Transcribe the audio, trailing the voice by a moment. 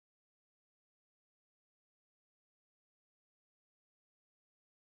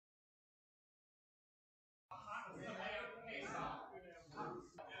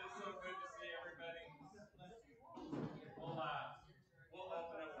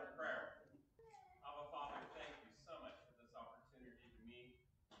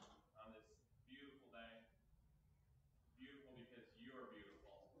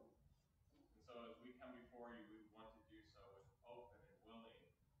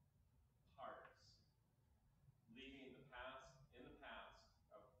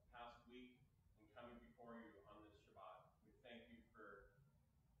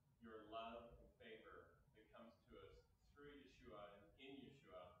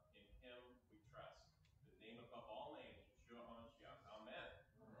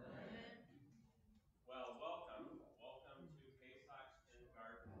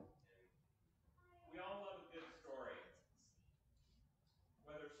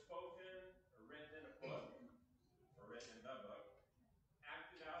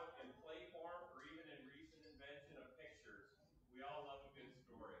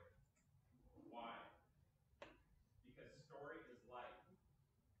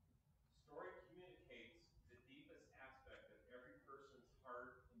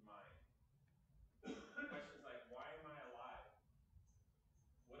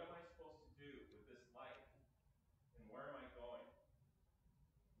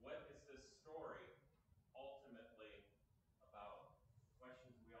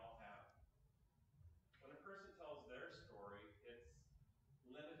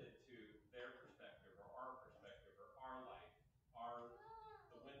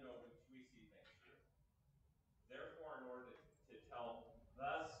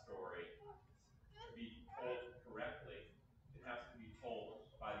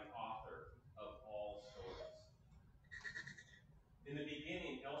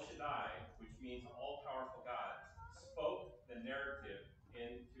narrative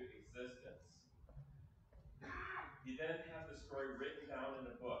into existence. He then had the story written down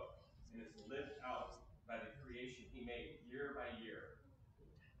in a book and is lived out by the creation he made year by year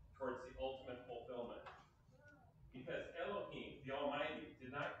towards the ultimate fulfillment. Because Elohim, the Almighty,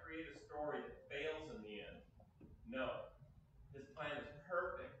 did not create a story that fails in the end. No. His plan is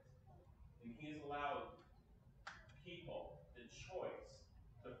perfect, and he has allowed people the choice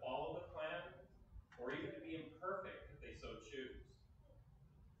to follow the plan or even to be imperfect if they so choose.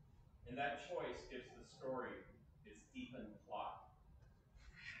 And that choice gives the story its deepened plot.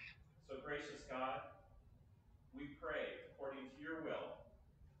 So, gracious God, we pray, according to your will,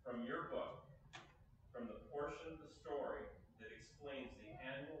 from your book, from the portion of the story that explains the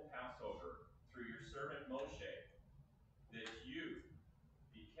annual Passover through your servant Moshe, that you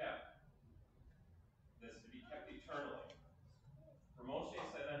be kept, this to be kept eternally. For Moshe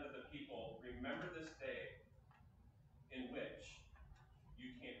said unto the people, remember this day in which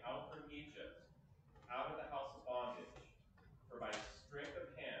you came out from Egypt, out of the house of bondage. For by strength of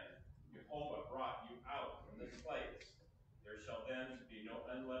hand Jehovah brought you out from this place. There shall then be no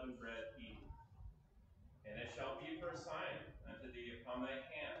unleavened bread eaten. And it shall be for a sign unto thee upon thy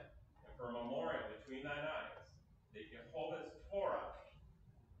hand, and for a memorial between thine eyes, that Jehovah's Torah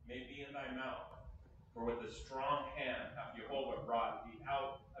may be in thy mouth. For with a strong hand hath Jehovah brought thee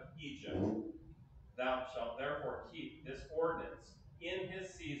out of Egypt. Thou shalt therefore keep this ordinance in his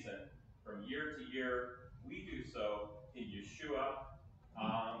season from year to year. We do so in Yeshua.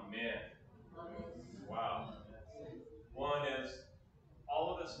 Amen. Wow. One is,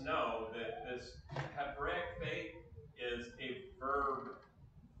 all of us know that this Hebraic faith is a verb,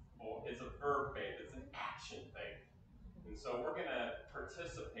 or it's a verb faith. It's an action faith. And so we're going to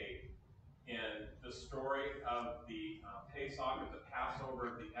participate in the story of the Pesach, of the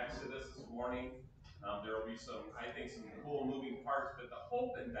Passover, the Exodus this morning. There will be some cool moving parts, but the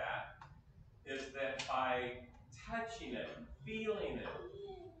hope in that is that by touching it, feeling it,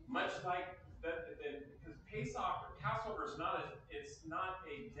 much like that, because Passover is not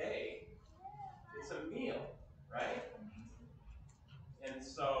a day, it's a meal, right? And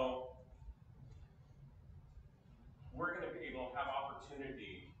so we're going to be able to have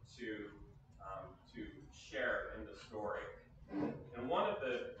opportunity to share in the story. And one of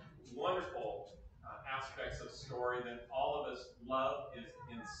the wonderful aspects of story that all of us love is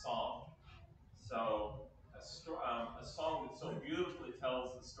in song. So a song that so beautifully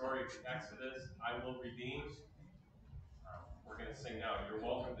tells the story of the Exodus, I Will Redeem. We're going to sing now. You're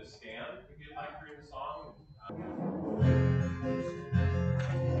welcome to stand if you'd like to read the song.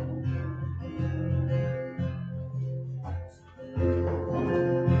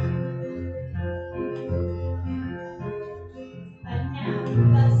 And now,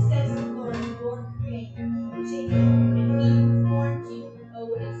 thus says the Lord, your Creator, Jacob, and He who formed you, O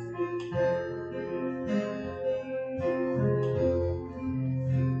Israel.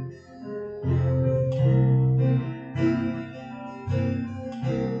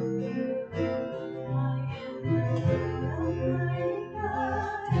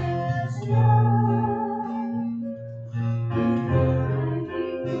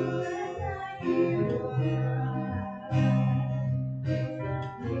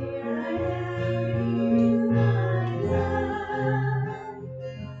 Here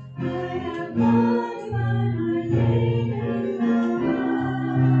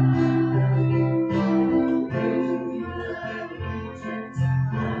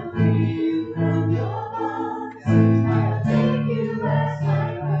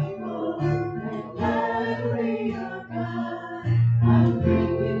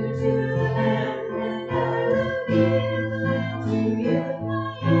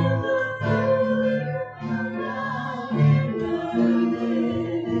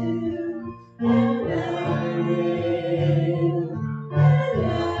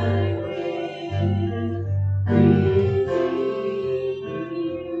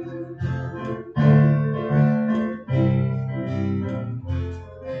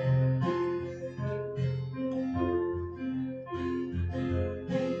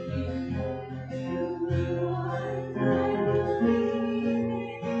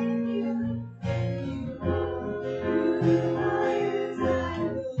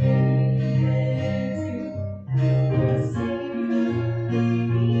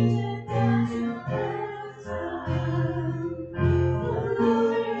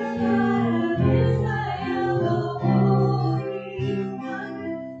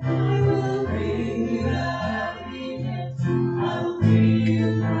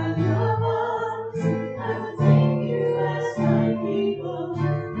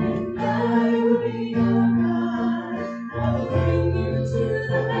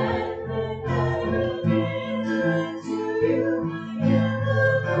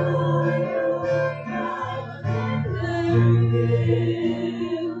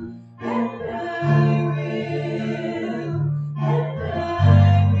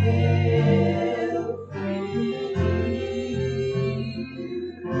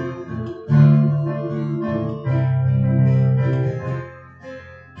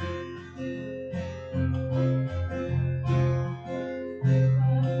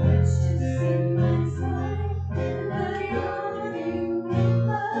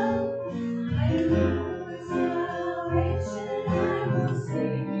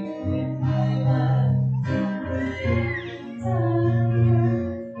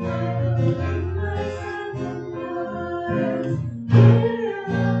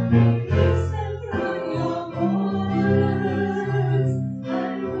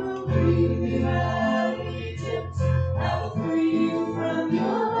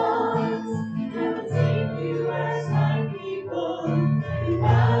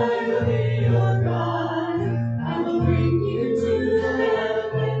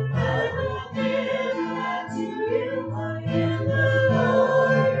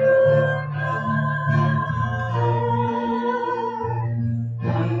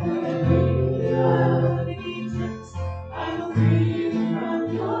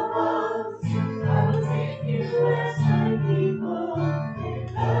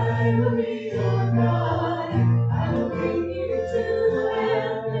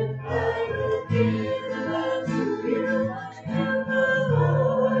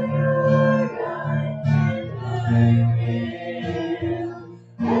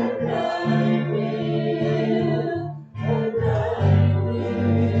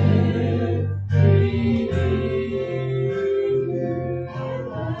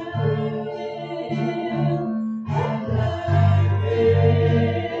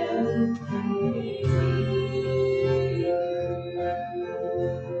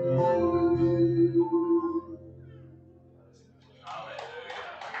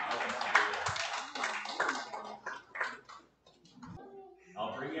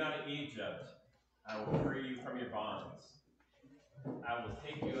Egypt, I will free you from your bonds. I will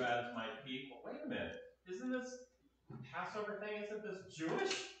take you as my people. Wait a minute. Isn't this Passover thing, isn't this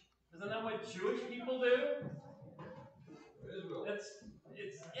Jewish? Isn't that what Jewish people do?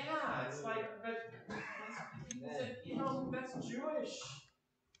 It's like, but people said, that's Jewish.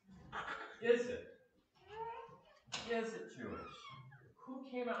 Is it? Is it Jewish? Who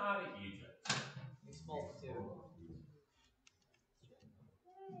came out of Egypt? Mixed multitude.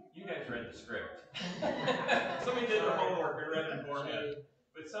 You guys read the script. Somebody did their homework and read it beforehand.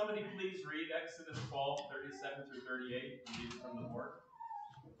 Would somebody please read Exodus 12, 37 through 38, and read from the board?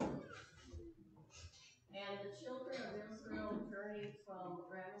 And the children of Israel journeyed from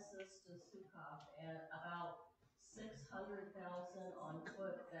Ramesses to Succoth, and about 600,000 on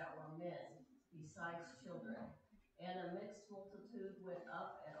foot that were men, besides children. And a mixed multitude went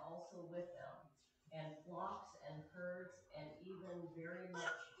up and also with them, and flocks and herds, and even very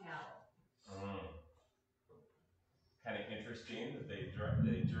much cattle. Kind of interesting that they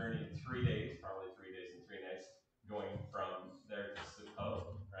journeyed 3 days, probably 3 days and 3 nights, going from there to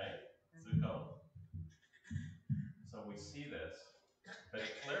Succoth, right? Succoth. So we see this, but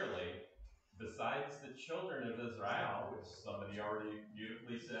clearly, besides the children of Israel, which somebody already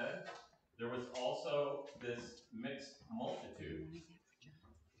beautifully said, there was also this mixed multitude.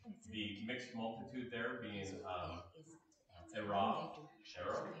 The mixed multitude there being Arab.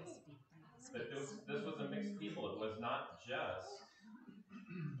 But this was a mixed people. It was not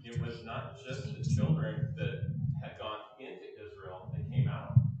just the children that had gone into Israel and came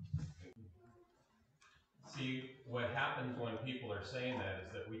out. See, what happens when people are saying that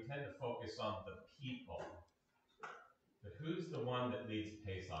is that we tend to focus on the people. But who's the one that leads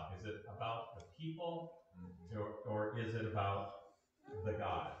Pesach? Is it about the people, or is it about the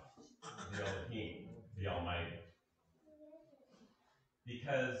God, the Elohim, the Almighty?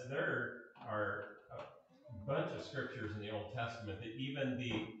 Because there are a bunch of scriptures in the Old Testament that even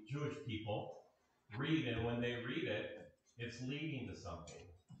the Jewish people read, and when they read it, it's leading to something.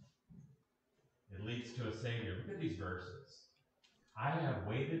 It leads to a Savior. Look at these verses. I have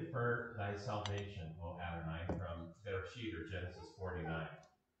waited for thy salvation, O Adonai, from Bereshit, or Genesis 49.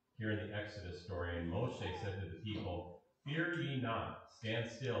 Here in the Exodus story, and Moshe said to the people, fear ye not, stand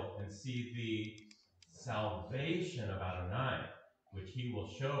still, and see the salvation of Adonai, which he will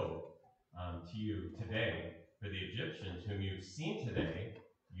show to you today. For the Egyptians whom you've seen today,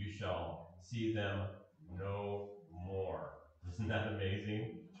 you shall see them no more. Isn't that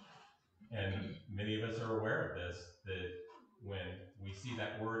amazing? And many of us are aware of this, that when we see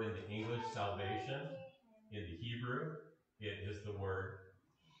that word in the English, salvation, in the Hebrew, it is the word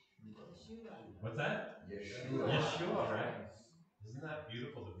Yeshua. What's that? Yeshua. Yeshua, right? Isn't that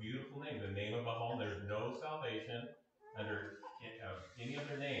beautiful? The beautiful name, the name above all. There's no salvation under any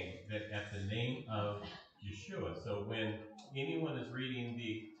other name than at the name of Yeshua. So when anyone is reading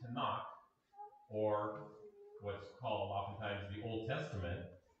the Tanakh, or what's called oftentimes the Old Testament,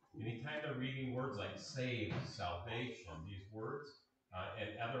 anytime they're reading words like save, salvation, these words, and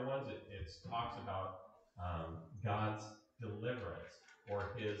other ones, it talks about God's deliverance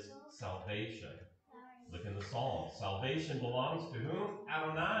or his salvation. Look in the Psalms. Salvation belongs to whom?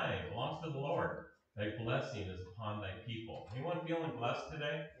 Adonai, belongs to the Lord. Thy blessing is upon thy people. Anyone feeling blessed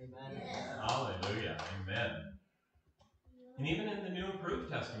today? Amen. Hallelujah. Amen. And even in the New Improved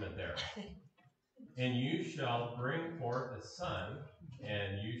Testament there. And you shall bring forth a son,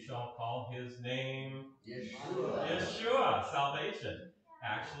 and you shall call his name Yeshua. Yeshua, salvation.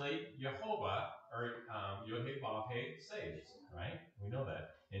 Actually, Jehovah, or Yod-Heh-Vav-Heh, saves, right? We know that.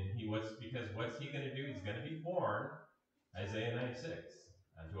 And because what's he going to do? He's going to be born, Isaiah 9:6.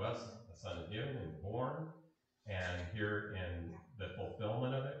 Unto us a son is given and born. And here in the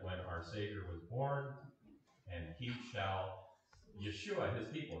fulfillment of it, when our Savior was born, and he shall, Yeshua, his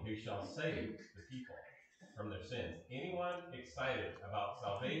people, he shall save the people from their sins. Anyone excited about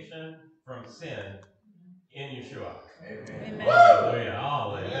salvation from sin in Yeshua? Amen. Hallelujah,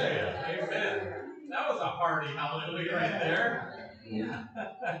 hallelujah, amen. That was a hearty hallelujah right there.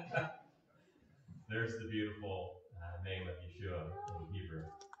 There's the beautiful name of Yeshua in Hebrew.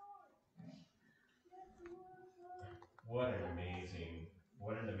 What an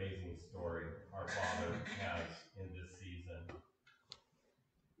amazing story our Father has in this season.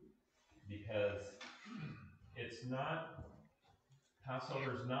 Because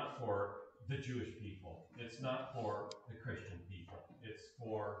Passover is not for the Jewish people. It's not for the Christian people. It's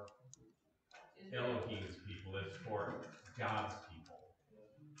for Elohim's people. It's for God's people.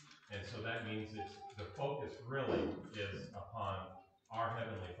 And so that means the focus really is upon our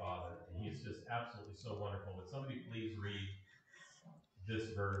Heavenly Father. And He's just absolutely so wonderful. Would somebody please read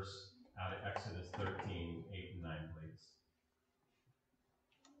this verse out of Exodus 13, 8 and 9, please.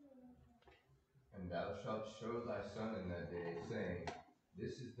 And thou shalt show thy son in that day, saying,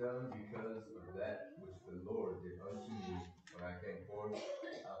 This is done because of that which the Lord did unto me when I came forth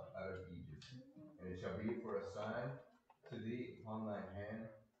out of Egypt. And it shall be for a sign to thee upon thine hand,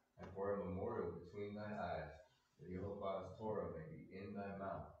 and for a memorial between thine eyes, that Jehovah's Torah may be in thy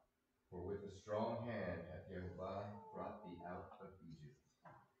mouth. For with a strong hand hath Jehovah brought thee out of Egypt.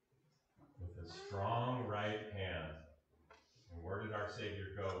 With a strong right hand. And where did our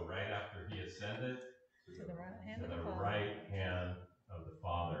Savior go right after he ascended? To the right hand To of the the Father. right hand of the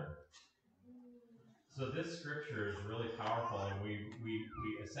Father. So this scripture is really powerful, and we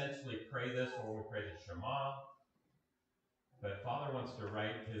essentially pray this when we pray the Shema. But Father wants to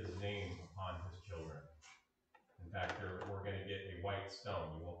write his name upon his children. In fact, we're going to get a white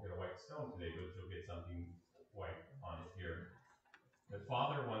stone. You won't get a white stone today, but you'll get something white on it here. The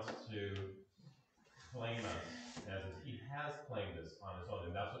Father wants to claim us as he has claimed us on his own.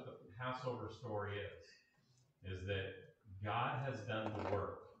 And that's what the Passover story is that God has done the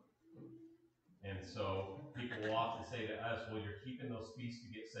work. And so people will often say to us, well, you're keeping those feasts to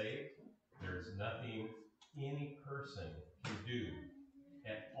get saved. There's nothing any person can do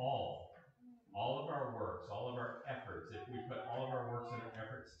at all of our works, all of our efforts, if we put all of our works and our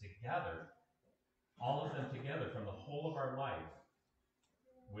efforts together, all of them together from the whole of our life,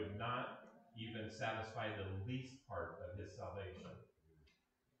 would not even satisfy the least part of his salvation.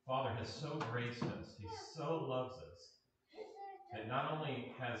 Father has so graced us, he so loves us, that not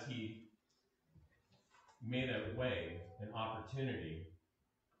only has he made a way, an opportunity,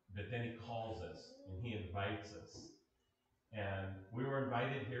 but then he calls us and he invites us. And we were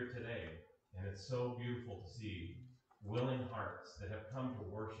invited here today, and it's so beautiful to see willing hearts that have come to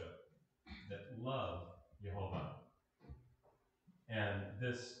worship, that love Jehovah. And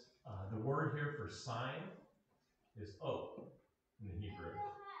this, the word here for sign is oak in the Hebrew.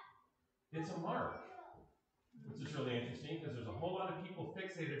 It's a mark, which is really interesting because there's a whole lot of people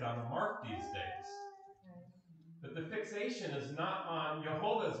fixated on the mark these days. But the fixation is not on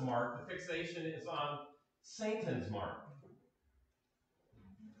Jehovah's mark. The fixation is on Satan's mark.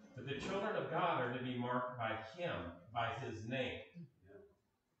 But the children of God are to be marked by him, by his name.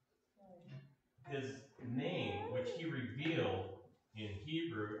 His name, which he revealed in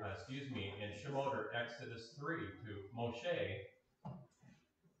in Shemot or Exodus 3 to Moshe.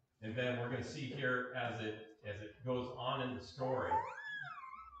 And then we're going to see here as it goes on in the story.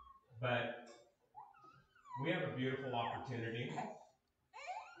 But we have a beautiful opportunity.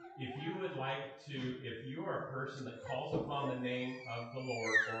 If you would like to, if you are a person that calls upon the name of the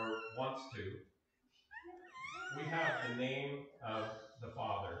Lord or wants to, we have the name of the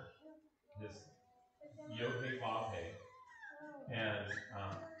Father, this Yod-Heh-Vav-Heh. And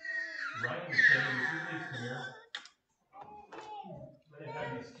Ryan and Kenny, would you please come here? I'm going to have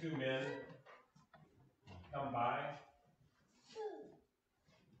these two men come by.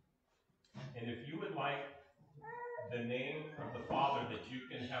 And if you would like the name of the Father that you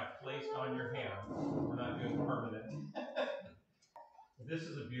can have placed on your hand, we're not doing permanent. This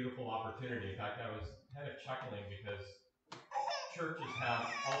is a beautiful opportunity. In fact, I was kind of chuckling because churches have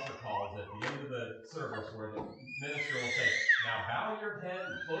altar calls at the end of the service where the minister will say, now bow your head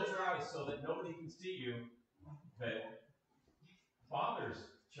and close your eyes so that nobody can see you. But Father's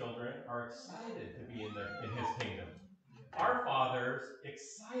children are excited to be in his kingdom. Our Father's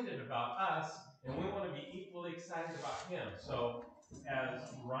excited about us, and we want to be equally excited about him. So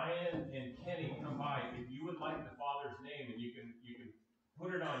as Ryan and Kenny come by, if you would like the Father's name, and you can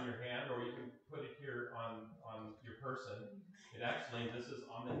put it on your hand, or you can put it here on your person. It actually, this is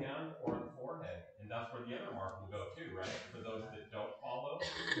on the hand or the forehead, and that's where the other mark will go too, right? For those that don't follow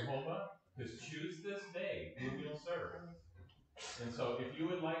Jehovah, because choose this day whom you'll serve. And so if you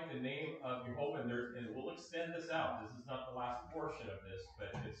would like the name of Jehovah, and we'll extend this out. This is not the last portion of this,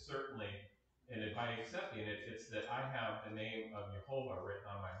 but it's certainly, and if by accepting it, it's that I have the name of Jehovah written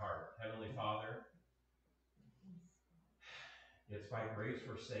on my heart. Heavenly Father, it's by grace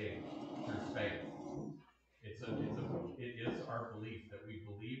we're saved through faith. It is our belief that we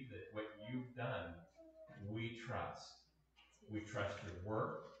believe that what you've done, we trust. We trust your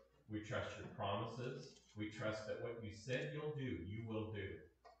work. We trust your promises. We trust that what you said you'll do, you will do.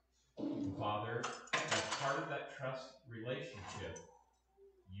 And Father, as part of that trust relationship,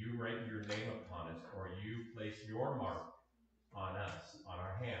 you write your name upon us, or you place your mark on us, on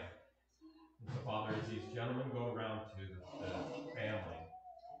our hand. And so, Father, as these gentlemen go around to the family,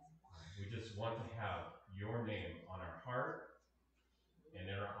 we just want to have your name on our heart and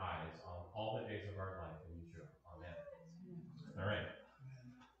in our eyes on all the days of our life in Yeshua. Amen. All right.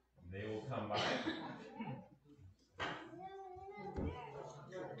 They mind.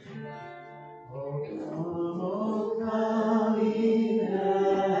 Oh, come, Emmanuel,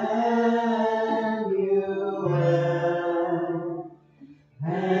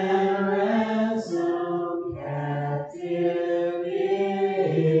 and ransom captive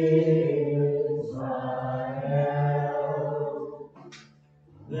Israel.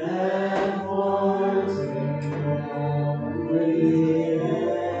 That fortunately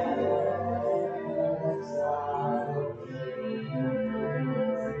exile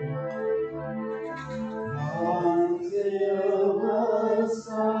until the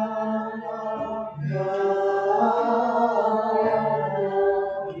Son of God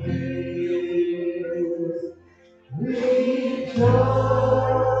appears. Rejoice,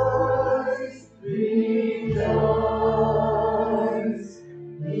 rejoice,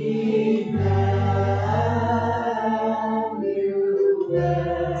 Emmanuel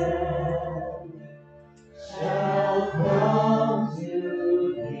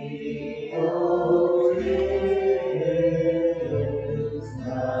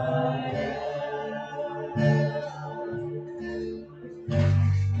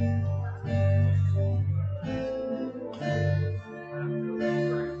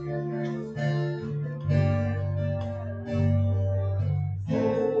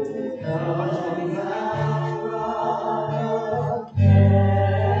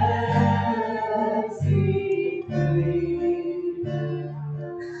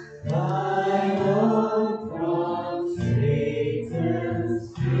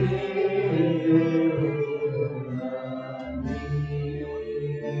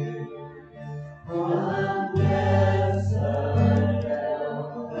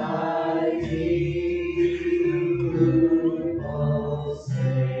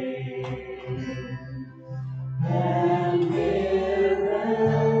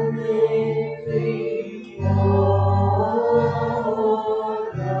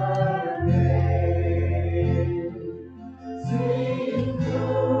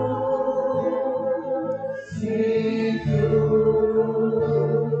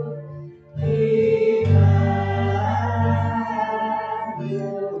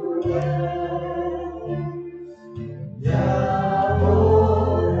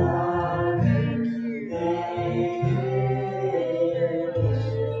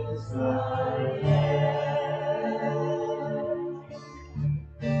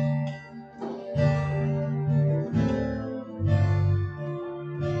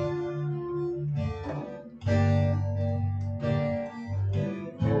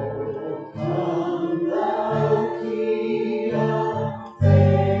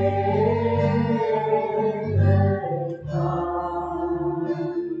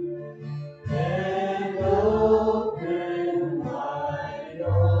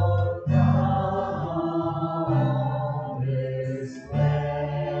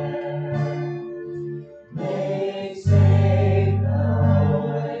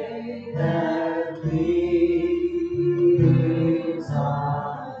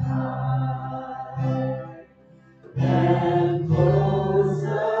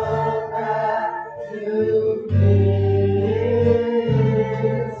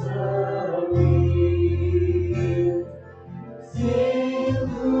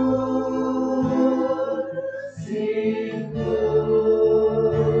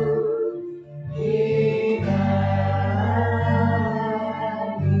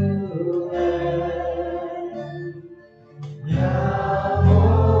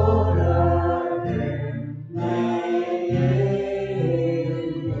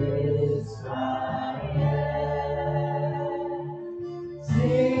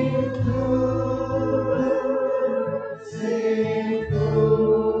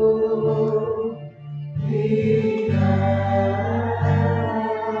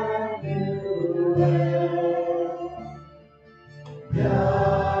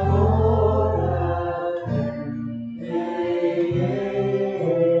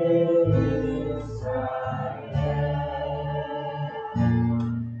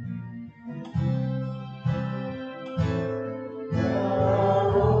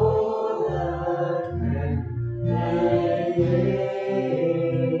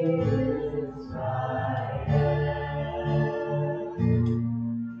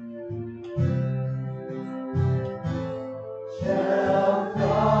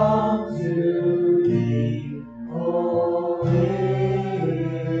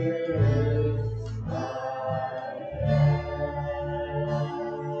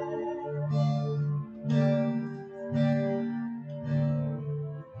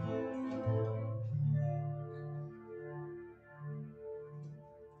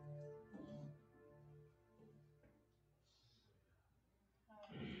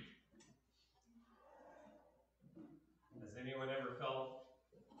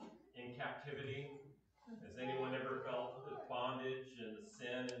captivity? Has anyone ever felt the bondage and the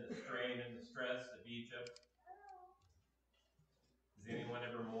sin and the strain and the stress of Egypt? Has anyone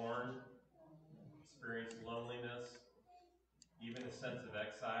ever mourned, experienced loneliness, even a sense of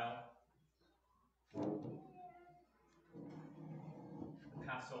exile? The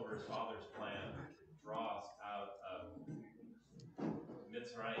Passover is Father's plan to draw us out of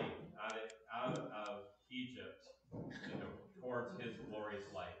Mitzrayim, out of Egypt, towards his glorious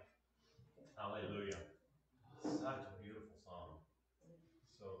light. Hallelujah. Such a beautiful song.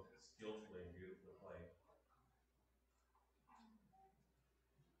 So skillfully and beautifully played.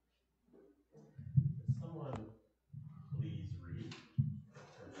 Could someone please read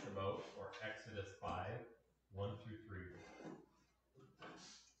from Shemot or Exodus 5, 1 through 3?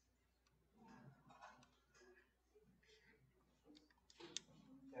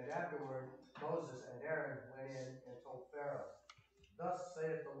 And afterward, Moses and Aaron went in and told Pharaoh, "Thus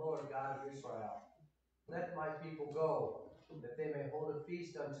saith the Lord God of Israel, let my people go, that they may hold a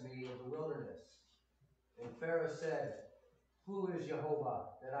feast unto me in the wilderness." And Pharaoh said, "Who is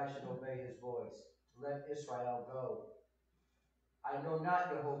Jehovah, that I should obey his voice, to let Israel go? I know not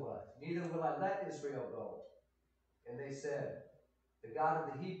Jehovah, neither will I let Israel go." And they said, "The God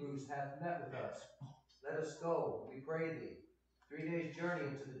of the Hebrews hath met with us. Let us go, we pray thee, 3 days' journey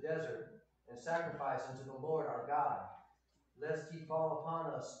into the desert, and sacrifice unto the Lord our God, lest he fall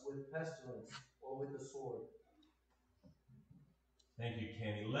upon us with pestilence or with the sword." Thank you,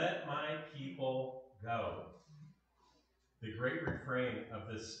 Kenny. Let my people go. The great refrain of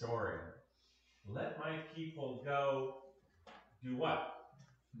this story. Let my people go do what?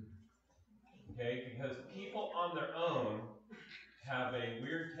 Okay, because people on their own have a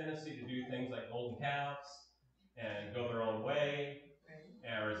weird tendency to do things like golden calves and go their own way.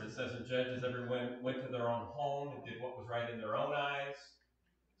 Or as it says in Judges, everyone went to their own home and did what was right in their own eyes.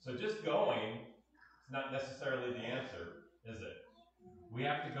 So just going is not necessarily the answer, is it? We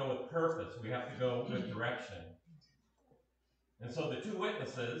have to go with purpose. We have to go with direction. And so the two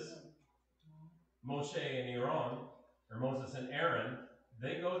witnesses, Moshe and Aaron, or Moses and Aaron,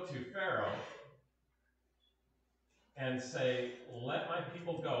 they go to Pharaoh and say, "Let my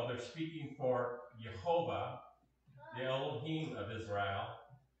people go." They're speaking for Jehovah, the Elohim of Israel,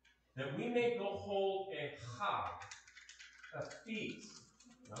 that we may go hold a chag, a feast,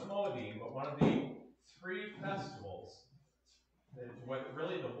 not a Moedim, but one of the 3 festivals, what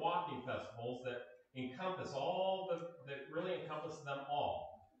really the walking festivals that encompass that really encompass them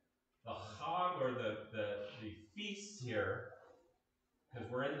all. The chag, or the feast here, because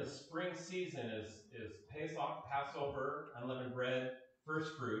we're in the spring season, is Pesach, Passover, unleavened bread,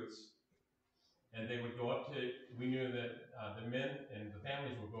 first fruits. And they would go up to, we knew that the men and the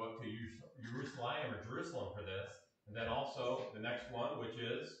families would go up to Jerusalem for this. And then also the next one, which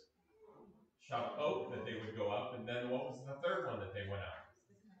is Shavuot, that they would go up. And then what was the third one that they went out?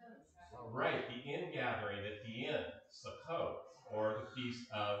 Right, the ingathering at the end, Sukkot, or the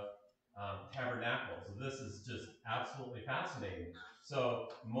Feast of Tabernacles. So this is just absolutely fascinating.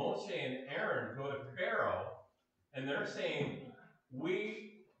 So Moshe and Aaron go to Pharaoh, and they're saying, "We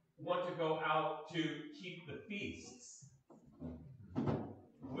want to go out to keep the feasts.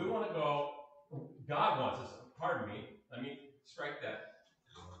 We want to go, God wants us," pardon me, let me strike that.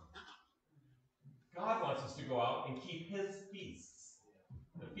 God wants us to go out and keep his feasts.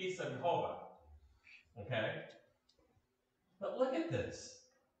 The feast of Jehovah. Okay? But look at this.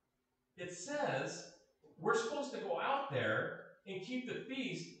 It says we're supposed to go out there and keep the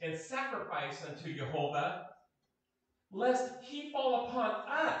feast and sacrifice unto Jehovah, lest he fall upon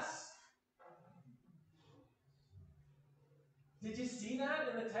us. Did you see that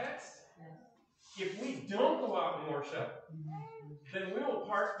in the text? If we don't go out and worship, then we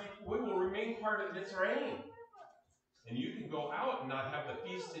will remain part of Mitzrayim. And you can go out and not have the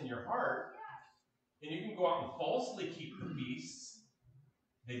feast in your heart, and you can go out and falsely keep the feasts.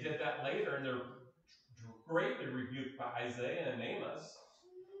 They did that later, and they're greatly rebuked by Isaiah and Amos.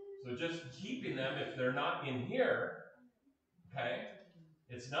 So just keeping them, if they're not in here, okay,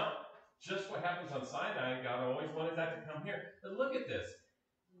 it's not just what happens on Sinai. God always wanted that to come here. But look at this.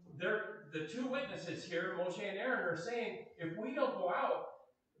 The two witnesses here, Moshe and Aaron, are saying, if we don't go out,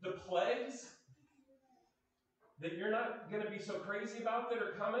 the plagues that you're not going to be so crazy about that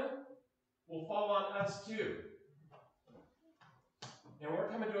are coming will fall on us too. And we're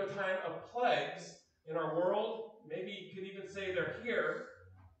coming to a time of plagues in our world. Maybe you could even say they're here.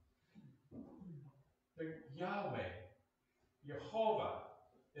 The Yahweh, Jehovah,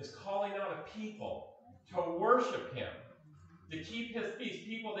 is calling out a people to worship him, to keep his feast,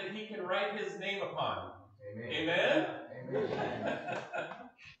 people that he can write his name upon. Amen. Amen? Amen.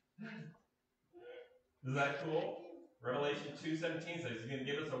 Isn't that cool? Revelation 2:17 says he's going to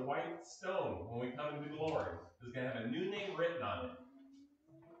give us a white stone when we come into glory. He's going to have a new name written on it.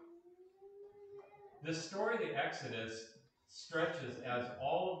 This story, the Exodus, stretches as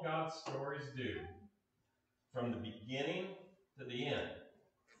all of God's stories do, from the beginning to the end,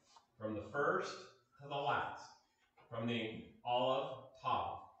 from the first to the last, from the Aleph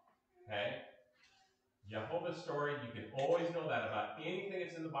Tav. Okay? Jehovah's story, you can always know that about anything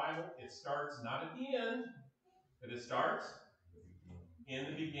that's in the Bible. It starts not at the end, but it starts in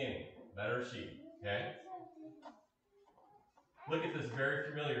the beginning. Bereshit. Okay? Look at this very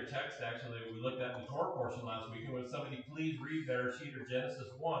familiar text, actually, that we looked at in the Torah portion last week. And would somebody please read Bereshit or Genesis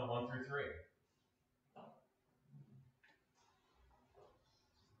 1 through 3?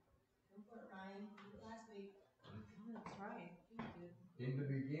 Ryan, last week. Oh, that's right. Thank you. In the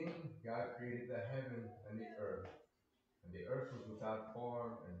beginning, God created the heaven and the earth. And the earth was without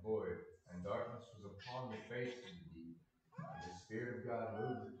form and void, and darkness was upon the face of the deep. And the Spirit of God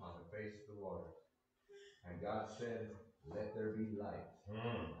moved upon the face of the waters. And God said, "Let there be light."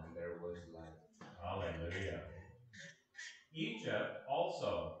 And there was light. Hallelujah. Egypt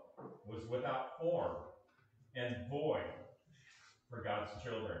also was without form and void for God's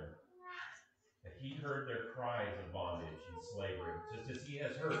children. And he heard their cries of bondage and slavery, just as he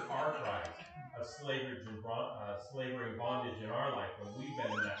has heard our cries of slavery and bondage in our life when we've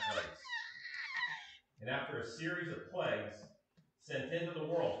been in that place. And after a series of plagues sent into the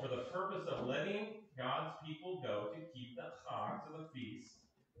world for the purpose of letting God's people go to keep the Chag, to the feast,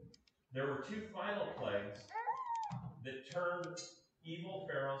 there were two final plagues that turned evil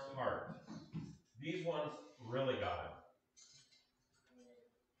Pharaoh's heart. These ones really got him.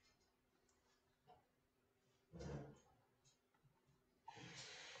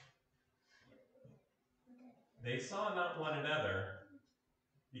 They saw not one another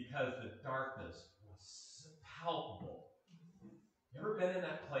because the darkness was palpable. You ever been in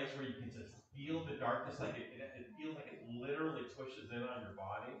that place where you can just feel the darkness, like it feels like it literally pushes in on your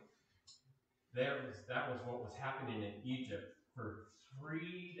body? That was what was happening in Egypt for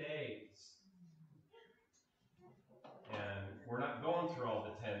 3 days. And we're not going through all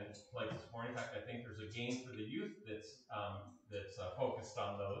the 10 plagues this morning. In fact, I think there's a game for the youth that's focused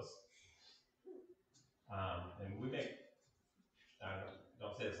on those. And we make,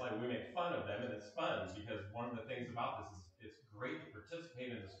 don't say it's like we make fun of them, and it's fun because one of the things about this is it's great to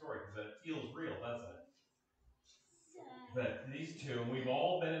participate in the story because then it feels real, doesn't it? But these two, and we've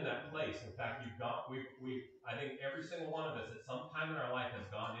all been in that place. In fact, I think every single one of us at some time in our life has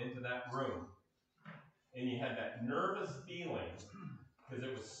gone into that room, and you had that nervous feeling because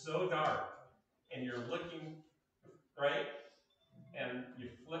it was so dark, and you're looking, right? And you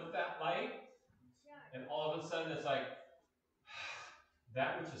flip that light, and all of a sudden it's like,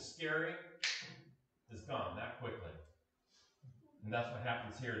 that which is scary is gone that quickly. And that's what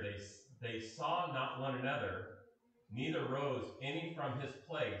happens here. They saw not one another, neither rose any from his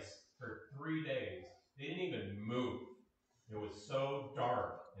place for 3 days. They didn't even move. It was so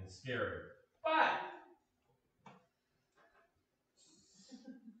dark and scary. But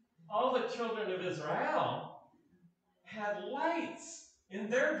all the children of Israel had lights in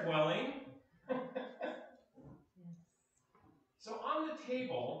their dwelling. So on the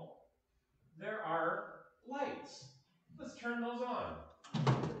table, there are lights. Let's turn those on.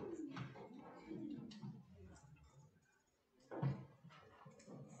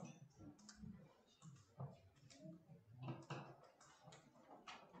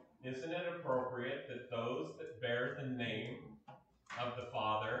 Isn't it appropriate that those that bear the name of the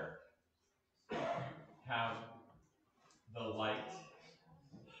Father have the light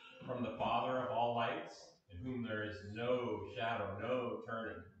from the Father of all lights, in whom there is no shadow, no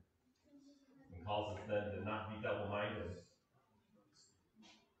turning, and calls us then to not be double-minded?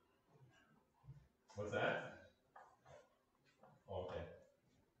 What's that? Okay.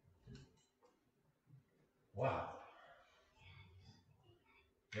 Wow.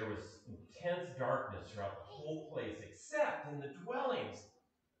 There was intense darkness throughout the whole place, except in the dwellings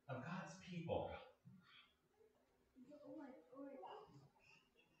of God's people.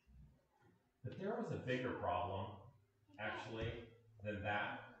 But there was a bigger problem, actually, than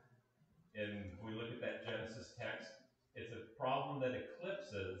that. And if we look at that Genesis text, it's a problem that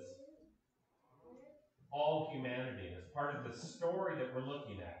eclipses all humanity. And it's part of the story that we're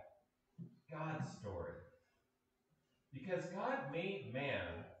looking at. God's story. Because God made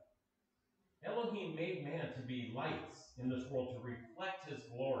man, Elohim made man to be lights in this world, to reflect his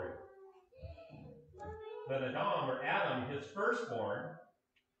glory. But Adam, his firstborn,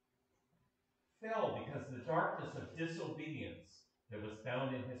 fell because of the darkness of disobedience that was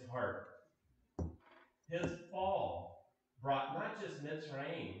found in his heart. His fall brought not just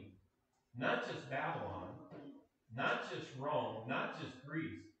Mitzrayim, not just Babylon, not just Rome, not just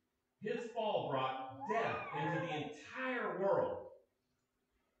Greece. His fall brought death into the entire world.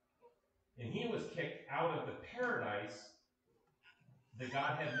 And he was kicked out of the paradise that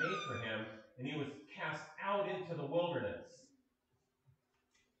God had made for him, and he was cast out into the wilderness.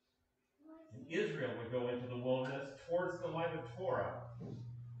 And Israel would go into the wilderness towards the light of Torah.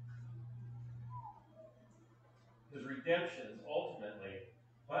 His redemption is ultimately,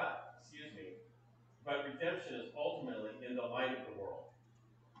 but redemption is ultimately in the light of the world.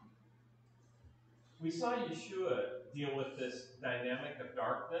 We saw Yeshua deal with this dynamic of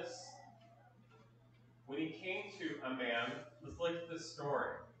darkness when he came to a man. Let's look at this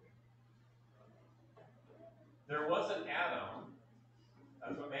story. There was an Adam.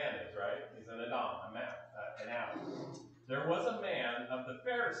 That's what man is, right? He's an Adam, an Adam. There was a man of the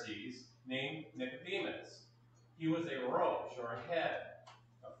Pharisees named Nicodemus. He was a rosh, or a head,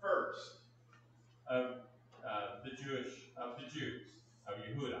 a first of the Jews, of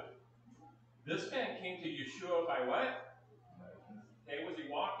Yehuda. This man came to Yeshua by what? Okay, was he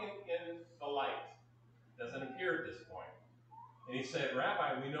walking in the light? Doesn't appear at this point. And he said,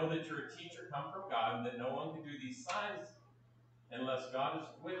 Rabbi, we know that you're a teacher come from God, and that no one can do these signs unless God is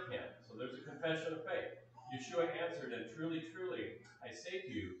with him. So there's a confession of faith. Yeshua answered, and truly, truly, I say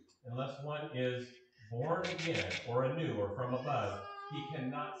to you, unless one is born again, or anew, or from above, he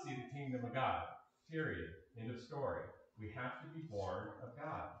cannot see the kingdom of God. Period. End of story. We have to be born of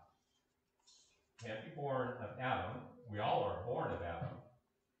God. Can't be born of Adam. We all are born of Adam.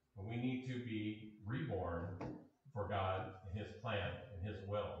 But we need to be reborn for God and his plan and his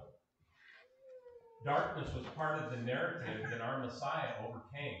will. Darkness was part of the narrative that our Messiah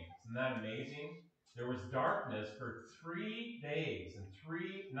overcame. Isn't that amazing? There was darkness for 3 days and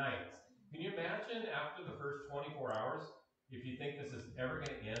 3 nights. Can you imagine after the first 24 hours, if you think this is ever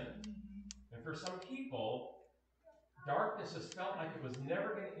going to end? And for some people, darkness has felt like it was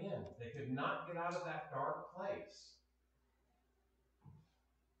never going to end. They could not get out of that dark place.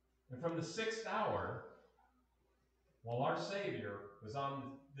 And from the 6th hour, while our Savior was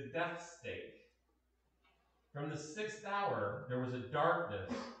on the death stake, from the 6th hour, there was a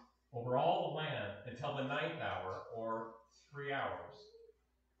darkness over all the land until the 9th hour, or 3 hours.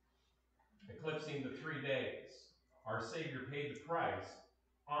 Eclipsing the 3 days, our Savior paid the price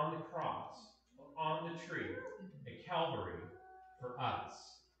on the cross, on the tree, at Calvary, for us.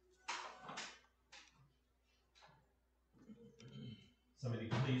 Somebody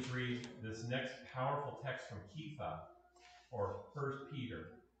please read this next powerful text from Kepha, or 1 Peter.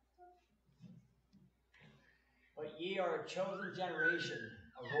 But ye are a chosen generation,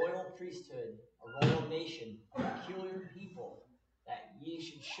 a royal priesthood, a royal nation, a peculiar people, that ye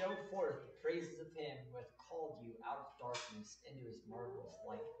should show forth the praises of him who hath called you out of darkness into his marvelous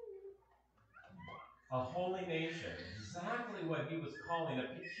light. A holy nation, exactly what he was calling a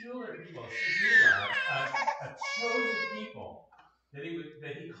peculiar people, a chosen people, that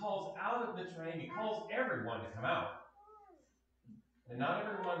he calls out of Mitzrayim. He calls everyone to come out. And not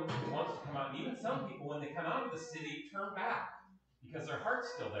everyone wants to come out. And even some people, when they come out of the city, turn back because their heart's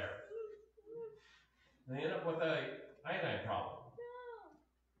still there. And they end up with an iodine problem.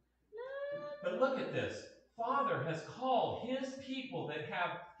 But look at this. Father has called his people that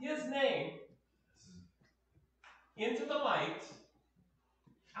have his name into the light,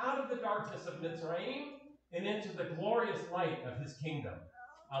 out of the darkness of Mitzrayim, and into the glorious light of his kingdom.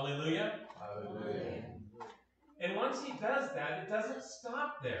 Hallelujah. Hallelujah. And once he does that, it doesn't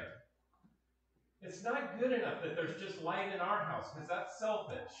stop there. It's not good enough that there's just light in our house, because that's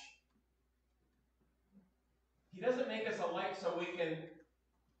selfish. He doesn't make us a light so we can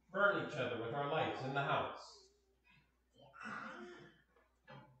burn each other with our lights in the house.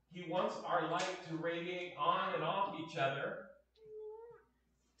 He wants our light to radiate on and off each other.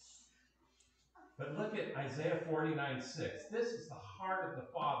 But look at Isaiah 49:6. This is the heart of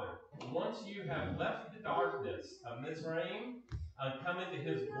the Father. Once you have left the darkness of Mitzrayim and come into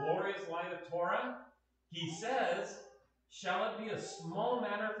his glorious light of Torah, he says, shall it be a small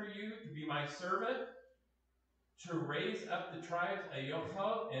matter for you to be my servant, to raise up the tribes of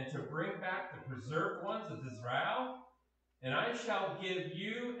Yochel, and to bring back the preserved ones of Israel? And I shall give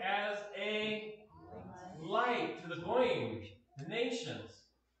you as a light to the goyim, the nations,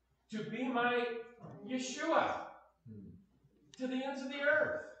 to be my Yeshua to the ends of the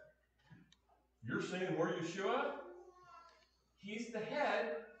earth. You're saying we're Yeshua? He's the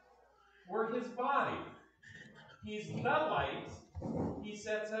head. We're his body. He's the light. He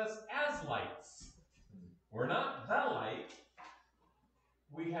sets us as lights. We're not the light.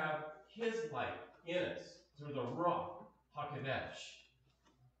 We have his light. Innis through the Ruach HaKodesh.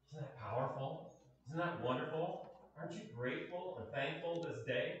 Isn't that powerful? Isn't that wonderful? Aren't you grateful and thankful this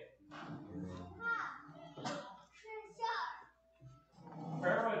day?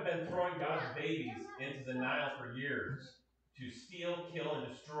 Pharaoh had been throwing God's babies into the Nile for years to steal, kill, and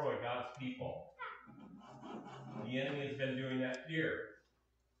destroy God's people. The enemy has been doing that here,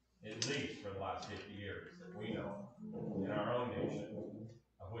 at least for the last 50 years that we know, in our own nation,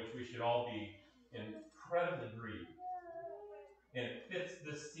 of which we should all be incredibly grieved. And it fits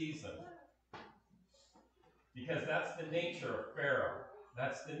this season, because that's the nature of Pharaoh.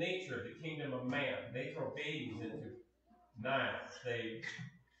 That's the nature of the kingdom of man. They throw babies into Niles. They,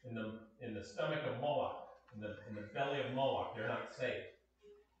 in the stomach of Moloch, in the belly of Moloch, they're not safe.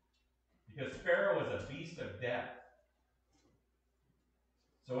 Because Pharaoh is a beast of death.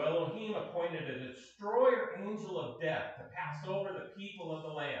 So Elohim appointed a destroyer angel of death to pass over the people of the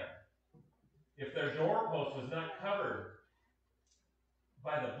land. If their doorpost was not covered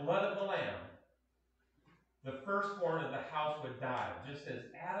by the blood of the Lamb, the firstborn of the house would die, just as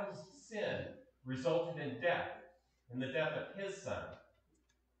Adam's sin resulted in death, in the death of his son.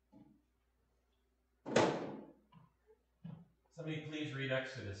 Somebody please read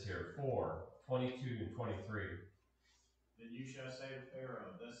Exodus here, 4:22 and 23. Then you shall say to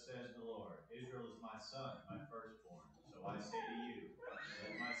Pharaoh, thus says the Lord, Israel is my son, my firstborn. So I say to you,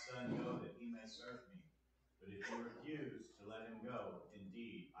 let my son go that he may serve me. But if you refuse to let him go,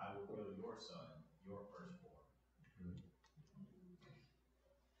 indeed, I will kill your son, your firstborn.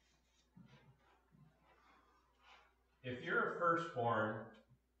 If you're a firstborn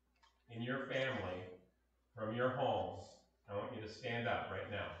in your family from your home, I want you to stand up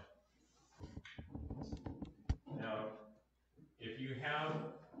right now. Now, if you have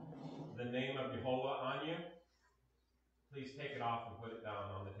the name of Jehovah on you, please take it off and put it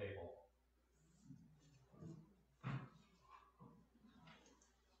down on the table.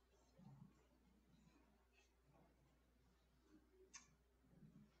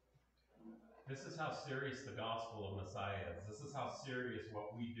 This is how serious the gospel of Messiah is. This is how serious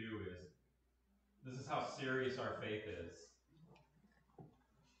what we do is. This is how serious our faith is.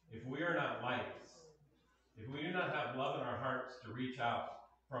 If we are not lights, if we do not have love in our hearts to reach out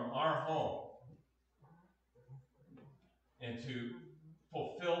from our home and to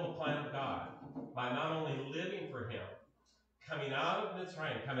fulfill the plan of God by not only living for Him, coming out of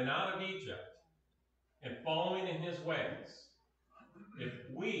Mitzrayim, coming out of Egypt, and following in His ways, if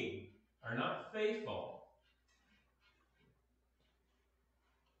we are not faithful,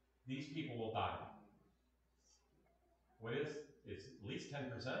 these people will die. What is? It's at least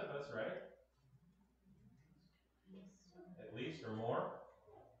 10% of us, right? At least or more.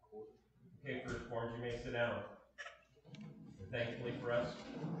 Okay, firstborns, you may sit down. And thankfully for us,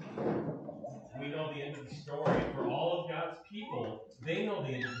 we know the end of the story. For all of God's people, they know the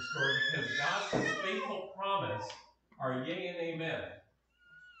end of the story because God's faithful promise are yea and amen.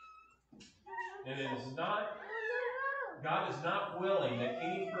 And it is not, God is not willing that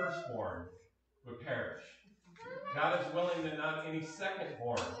any firstborn would perish. God is willing that not any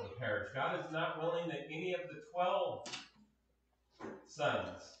secondborn would perish. God is not willing that any of the 12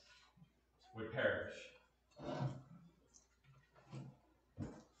 sons would perish.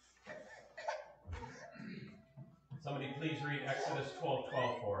 Somebody please read Exodus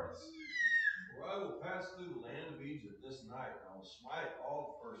 12:12 for us. For I will pass through the land of Egypt this night, and I will smite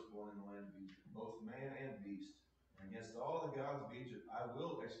all the firstborn in the land of Egypt, both man and beast. And against all the gods of Egypt I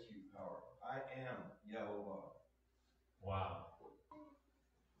will execute power. I am Yehovah. Wow.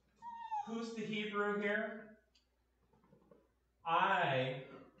 Who's the Hebrew here? I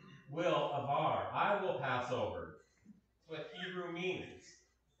will avar. I will pass over. That's what Hebrew means.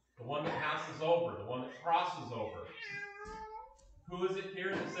 The one that passes over, the one that crosses over. Who is it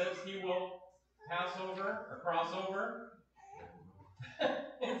here that says he will pass over or cross over?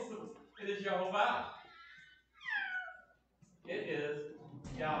 It is Yehovah. It is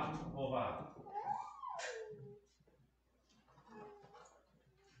Yehovah.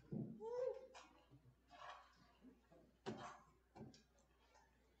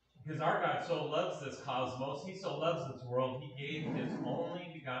 Because our God so loves this cosmos, He so loves this world, He gave His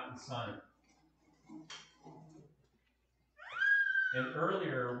only begotten Son. And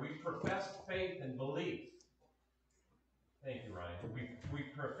earlier, we professed faith and belief. Thank you, Ryan. We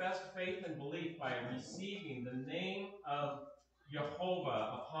professed faith and belief by receiving the name of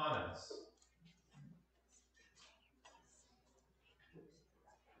Jehovah upon us.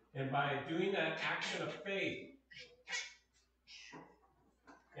 And by doing that action of faith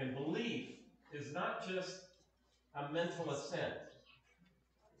and belief is not just a mental assent.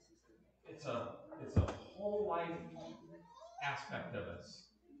 life aspect of us.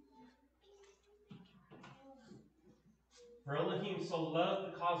 For Elohim so loved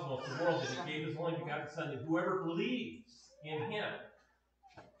the cosmos, the world, that he gave his only begotten Son, that whoever believes in him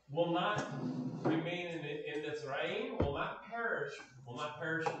will not remain in this rain, will not perish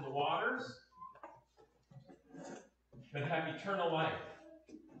in the waters, but have eternal life.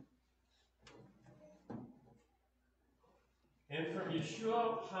 And from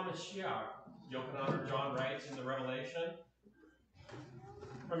Yeshua HaMashiach, Yochanan or John writes in the Revelation,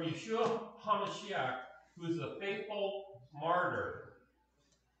 from Yeshua HaMashiach, who is the faithful martyr.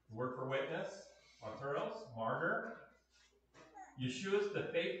 The word for witness, martyros, martyr. Yeshua is the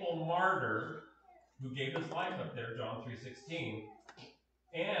faithful martyr who gave his life up there, John 3:16.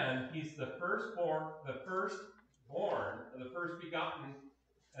 And he's the firstborn, the first begotten,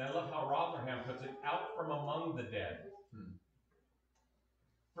 and I love how Rotherham puts it, out from among the dead.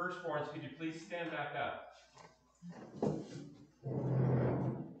 Firstborns, could you please stand back up?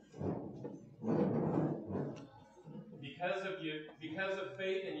 Because of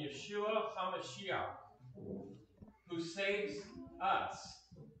faith in Yeshua HaMashiach, who saves us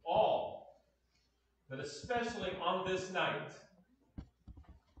all, but especially on this night,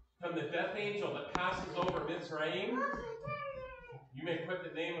 from the death angel that passes over Mizraim, you may put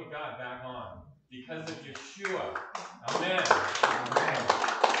the name of God back on. Because of Yeshua. Amen. Amen.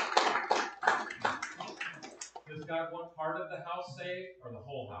 Does God want part of the house saved or the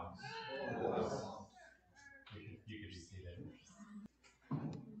whole house? You could be seated.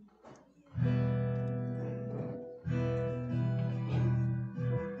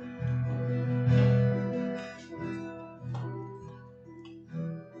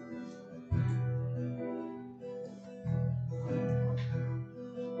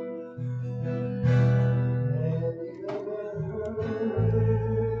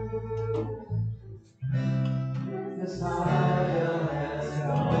 Messiah has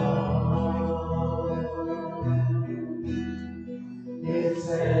come. It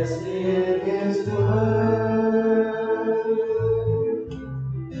says in his word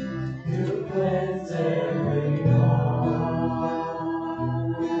to cleanse every heart,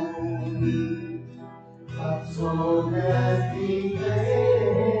 so that he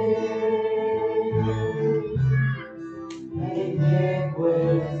may make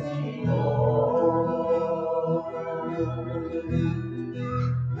iniquity known,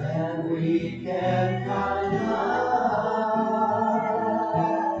 and we can find life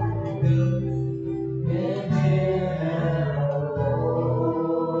in him alone.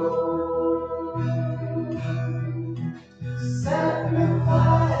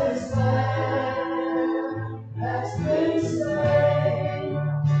 Sacrifice Lamb has been slain,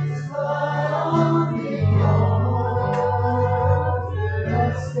 his blood on the altar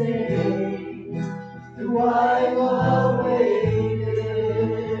has stayed to wipe away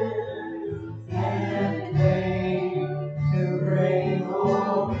and pain, to bring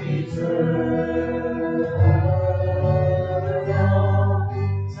home eternal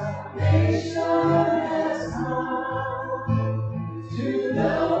salvation has come to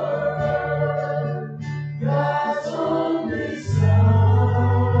the world. God's only Son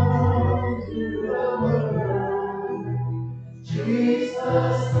to the world,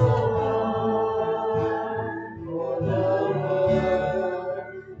 Jesus the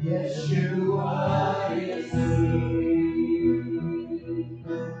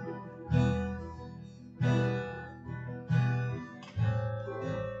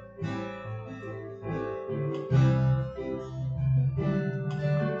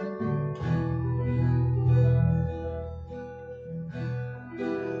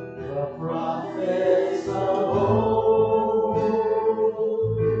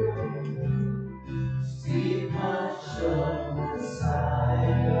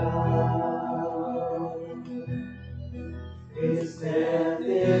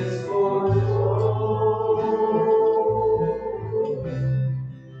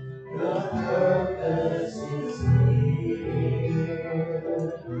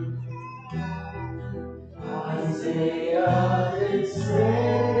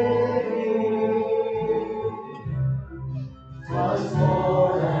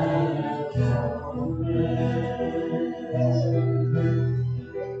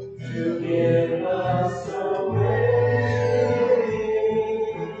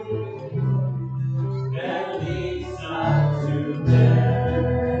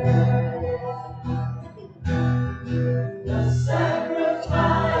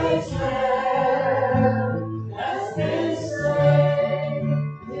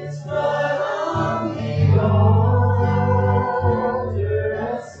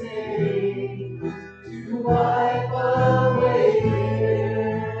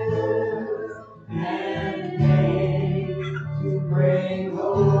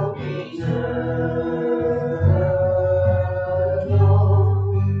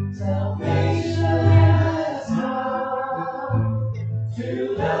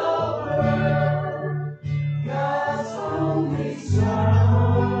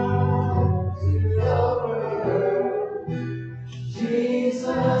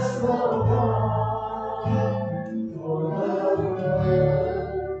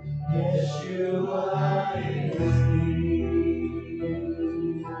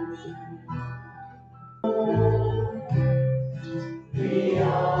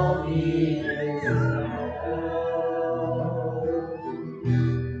He is held.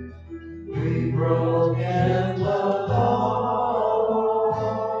 We've broken the law,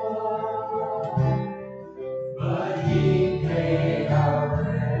 but He paid our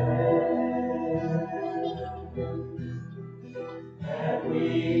rent, and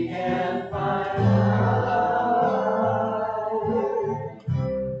we can find out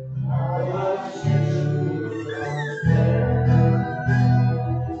how much Yeshua spent.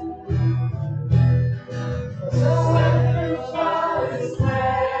 The sacrifice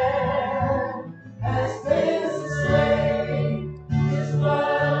plan has been slain. His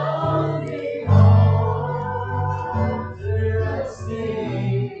blood on the altar of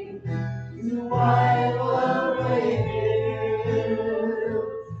sin to wipe away guilt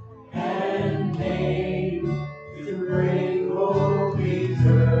and pain, to bring hope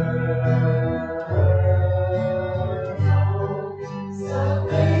eternal.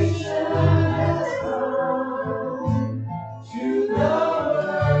 Salvation has come to the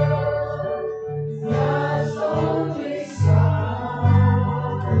world, God's only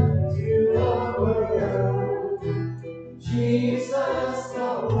Son to the world, Jesus the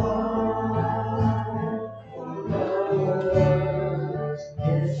one for the world,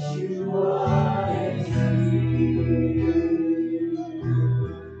 Yeshua is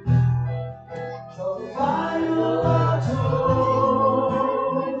the final atonement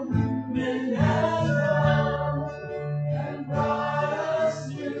has come and brought us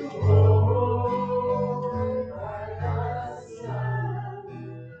to hope by God's Son.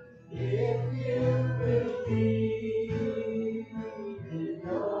 If you believe in your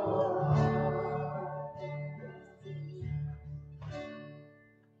heart,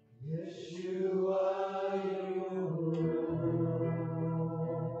 Yeshua you know.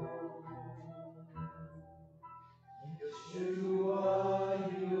 Yeshua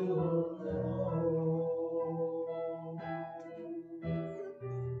you know.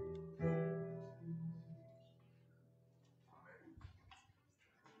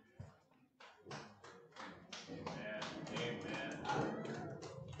 Amen.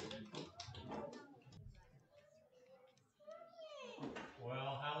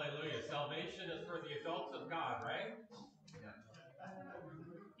 Well, hallelujah. Salvation is for the adults of God, right?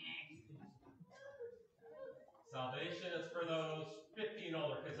 Salvation is for those 50 and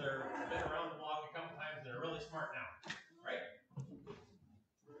older because they've been around the block a couple times and they're really smart now, right?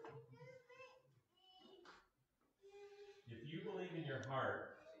 If you believe in your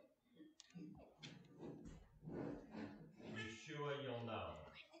heart, Yeshua, you'll know.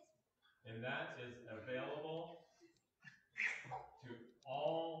 And that is available to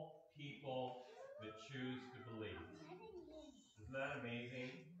all people that choose to believe. Isn't that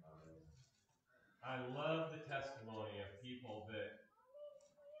amazing? I love the testimony of people that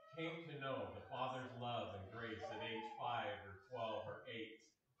came to know the Father's love and grace at age 5 or 12 or 8.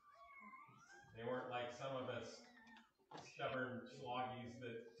 They weren't like some of us stubborn sloggies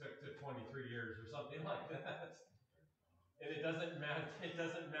that took to 23 years or something like that. And it doesn't matter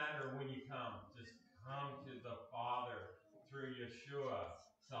when you come. Just come to the Father through Yeshua.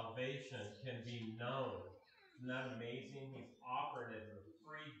 Salvation can be known. Isn't that amazing? He's offered it as a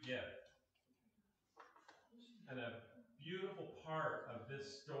free gift. And a beautiful part of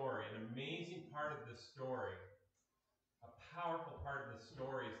this story, an amazing part of this story, a powerful part of the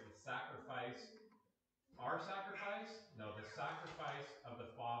story is the sacrifice. Our sacrifice? No, the sacrifice of the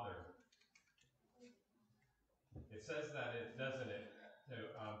Father. It says that it doesn't it to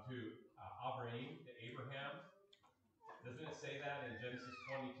Abraham. Doesn't it say that in Genesis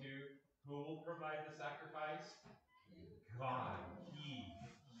 22? Who will provide the sacrifice? God.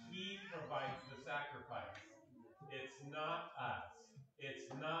 He provides the sacrifice. It's not us.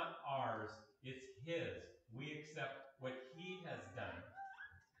 It's not ours. It's His. We accept what He has done.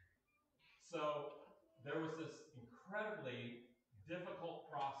 So there was this incredibly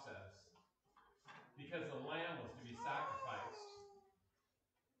difficult process because the lamb was to be sacrificed.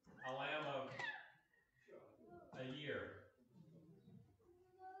 A lamb of a year.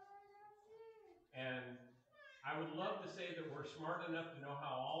 And I would love to say that we're smart enough to know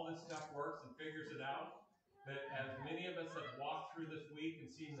how all this stuff works and figures it out. But as many of us have walked through this week and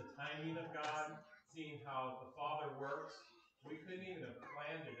seen the timing of God, seeing how the Father works, we couldn't even have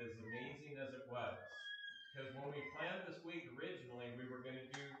planned it as amazing as it was. Because when we planned this week originally, we were going to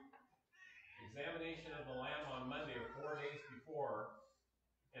do examination of the lamb on Monday or 4 days before,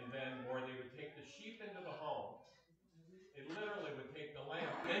 and then where they would take the sheep into the home. They literally would take the lamb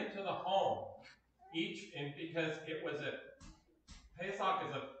into the home. And because it was Pesach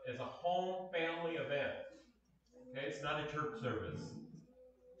is a home family event. Okay, it's not a church service.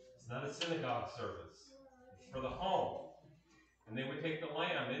 It's not a synagogue service. It's for the home. And they would take the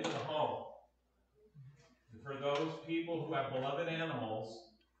lamb into the home. And for those people who have beloved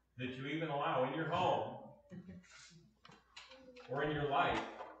animals that you even allow in your home or in your life,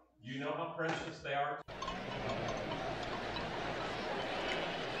 you know how precious they are.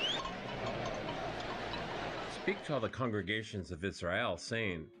 Speak to all the congregations of Israel,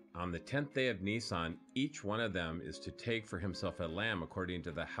 saying, on the 10th day of Nisan, each one of them is to take for himself a lamb according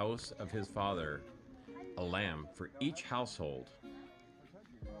to the house of his father, a lamb for each household.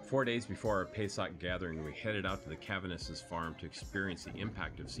 4 days before our Pesach gathering, we headed out to the Cavanises' farm to experience the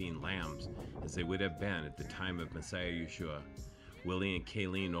impact of seeing lambs as they would have been at the time of Messiah Yeshua. Willie and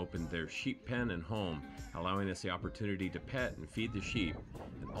Kayleen opened their sheep pen and home, allowing us the opportunity to pet and feed the sheep,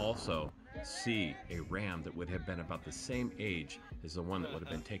 and also see a ram that would have been about the same age as the one that would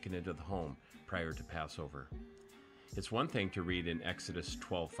have been taken into the home prior to Passover. It's one thing to read in Exodus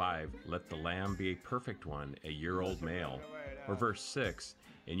 12:5, let the lamb be a perfect one, a year-old male, or verse 6,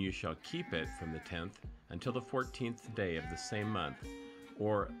 and you shall keep it from the 10th until the 14th day of the same month,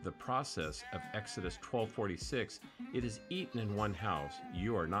 or the process of Exodus 12:46, it is eaten in one house.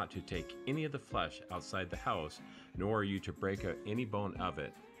 You are not to take any of the flesh outside the house, nor are you to break out any bone of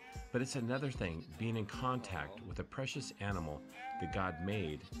it. But it's another thing being in contact with a precious animal that God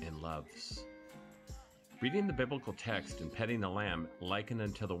made and loves. Reading the biblical text and petting the lamb likened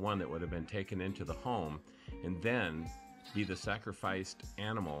unto the one that would have been taken into the home and then be the sacrificed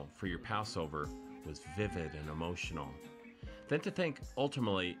animal for your Passover was vivid and emotional. Then to think,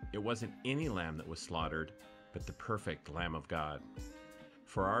 ultimately, it wasn't any lamb that was slaughtered, but the perfect Lamb of God.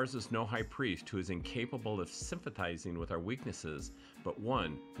 For ours is no high priest who is incapable of sympathizing with our weaknesses, but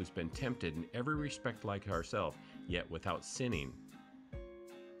one who's been tempted in every respect like ourselves, yet without sinning.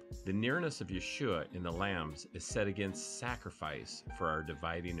 The nearness of Yeshua in the lambs is set against sacrifice for our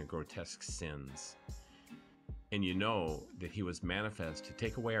dividing and grotesque sins. And you know that he was manifest to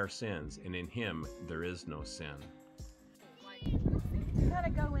take away our sins, and in him there is no sin. To kind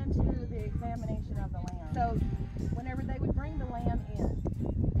of go into the examination of the lamb. So whenever they would bring the lamb in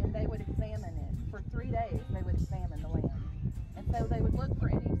and they would examine it, for 3 days they would examine the lamb. And so they would look for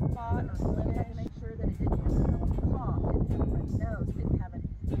any spot or blemish to make sure that it didn't have a paw, didn't have a runny nose, didn't have an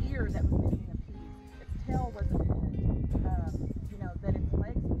ear that was missing a piece, its tail wasn't bent, that its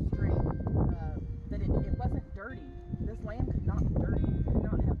legs were straight, that it wasn't dirty. This lamb could not be dirty. It could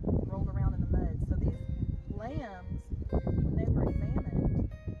not have rolled around in the mud. So these lambs, when they were examined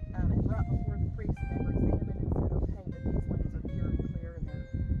and brought before the priest, and they were examined and said, okay, that these lambs are pure and clear and they're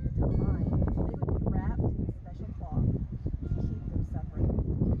fine, they would be wrapped in a special cloth to keep them separate.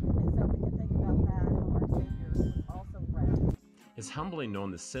 And so we can think about that, how our Savior was also wrapped. It's humbly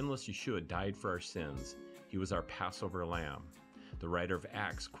known the sinless Yeshua died for our sins. He was our Passover lamb. The writer of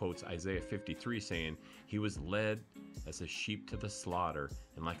Acts quotes Isaiah 53 saying, he was led as a sheep to the slaughter,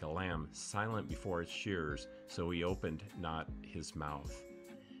 and like a lamb silent before its shearers, so he opened not his mouth.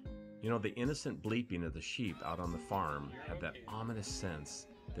 You know, the innocent bleeping of the sheep out on the farm had that ominous sense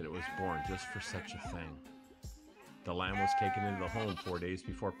that it was born just for such a thing. The lamb was taken into the home 4 days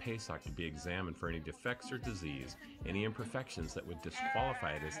before Pesach to be examined for any defects or disease, any imperfections that would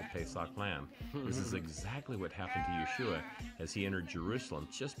disqualify it as the Pesach lamb. This is exactly what happened to Yeshua as he entered Jerusalem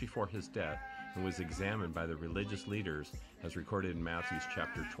just before his death and was examined by the religious leaders as recorded in Matthew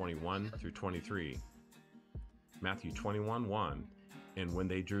chapter 21 through 23. Matthew 21:1, and when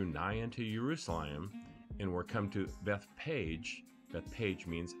they drew nigh unto Jerusalem and were come to Bethphage, Bethphage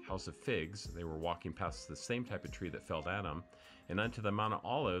means house of figs. They were walking past the same type of tree that felled Adam. And unto the Mount of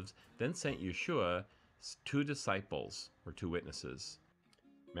Olives, then sent Yeshua 2 disciples, or 2 witnesses.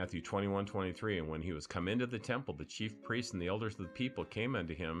 Matthew 21:23, and when he was come into the temple, the chief priests and the elders of the people came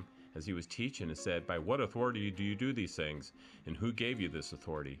unto him as he was teaching and said, by what authority do you do these things? And who gave you this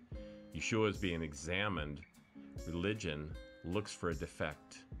authority? Yeshua is being examined. Religion looks for a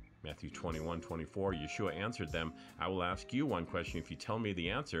defect. Matthew 21:24, Yeshua answered them, I will ask you one question. If you tell me the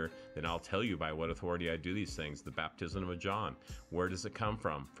answer, then I'll tell you by what authority I do these things. The baptism of John, where does it come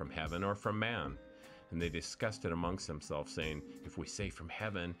from? From heaven or from man? And they discussed it amongst themselves, saying, if we say from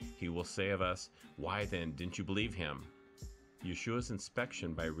heaven, he will say of us, why then didn't you believe him? Yeshua's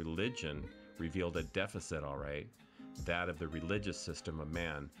inspection by religion revealed a deficit, all right, that of the religious system of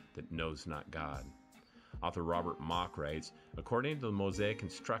man that knows not God. Author Robert Mock writes, according to the Mosaic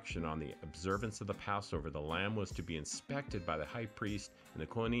instruction on the observance of the Passover, the lamb was to be inspected by the high priest and the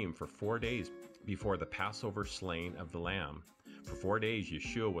Kohanim for 4 days before the Passover slaying of the lamb. For 4 days,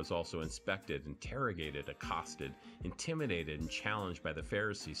 Yeshua was also inspected, interrogated, accosted, intimidated, and challenged by the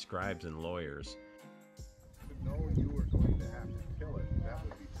Pharisees, scribes, and lawyers. To know you were going to have to kill it, that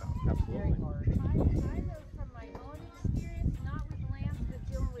would be tough.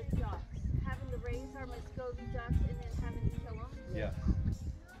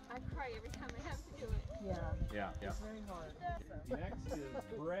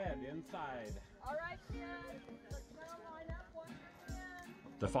 bread inside. All right, kids, let's go line up one for 10.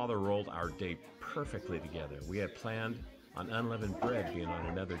 The Father rolled our day perfectly together. We had planned on unleavened bread being on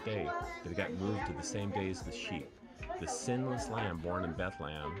another day, but it got moved to the same day as the sheep. The sinless lamb born in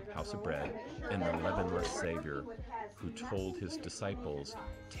Bethlehem, house of bread, and the leavenless Savior who told his disciples,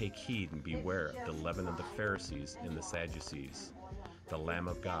 "Take heed and beware of the leaven of the Pharisees and the Sadducees." The Lamb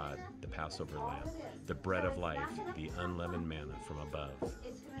of God, the Passover lamb, the bread of life, the unleavened manna from above,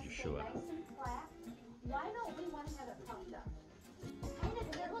 Yeshua. Why don't we want to have it puffed up? It kind of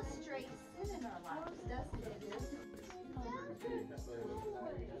illustrates sin in our lives, doesn't it?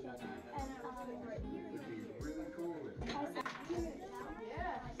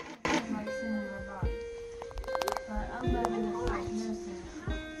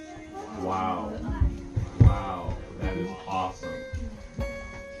 Wow. Wow. That is awesome.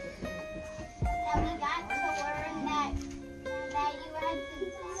 And we got to learn that you had to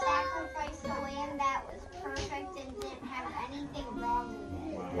sacrifice a lamb that was perfect and didn't have anything wrong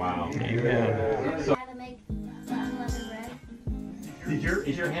with it. Wow. Amen. So, How to make unleavened bread.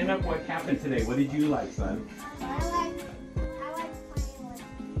 is your hand up? What happened today? What did you like, son? I like playing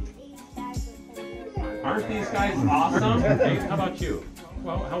with these guys with them. Aren't these guys awesome? Hey, how about you?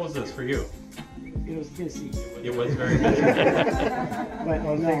 Well, how was this for you? It was busy. It was very busy. But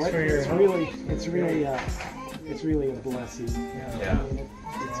no, it's really a blessing. Yeah. I mean,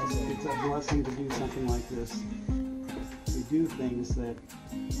 it's a blessing to do something like this. We do things that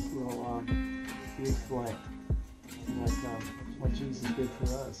will reflect like what Jesus did for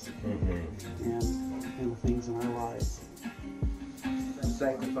us, and the things in our lives.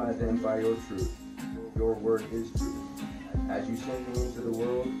 Sanctify them by your truth. Your word is truth. As you sent me into the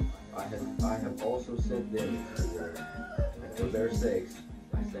world, I have also sent them into the world. And for their sakes,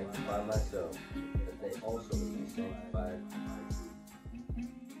 I sanctify myself, that they also may be sanctified.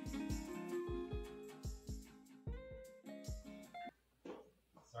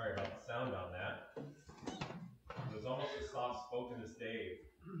 Sorry about the sound on that. It was almost as soft-spoken as Dave.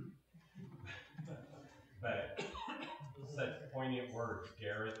 But such poignant words,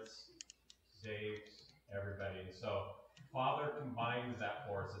 Garrett's, Dave's, everybody. And so Father combined that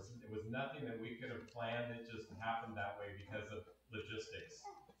for us. It was nothing that we could have planned. It just happened that way because of logistics.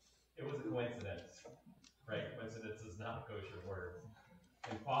 It was a coincidence, right? Coincidence is not a kosher word.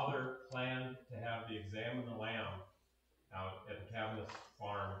 And Father planned to have the examine the lamb out at the Cavanis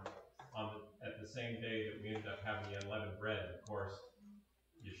farm at the same day that we ended up having the unleavened bread. Of course,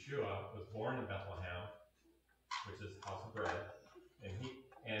 Yeshua was born in Bethlehem, which is house of bread,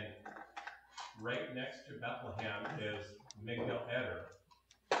 and right next to Bethlehem is Migdal Eder.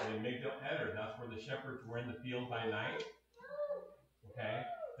 And in Migdal Eder, that's where the shepherds were in the field by night. Okay,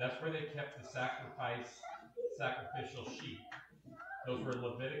 that's where they kept the sacrificial sheep. Those were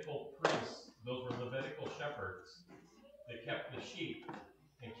Levitical priests. Those were Levitical shepherds. They kept the sheep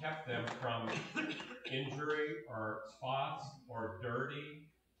and kept them from injury or spots or dirty,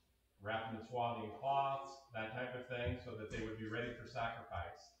 wrapped in swaddling cloths, that type of thing, so that they would be ready for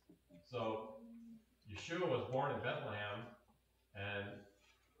sacrifice. So Yeshua was born in Bethlehem, and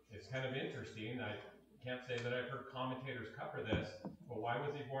it's kind of interesting. I can't say that I've heard commentators cover this, but why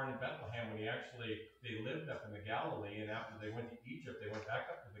was he born in Bethlehem when they lived up in the Galilee, and after they went to Egypt, they went back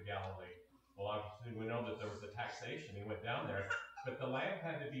up to the Galilee? Well, obviously we know that there was a taxation. He went down there, but the lamb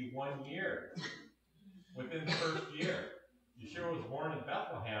had to be 1 year. Within the first year, Yeshua was born in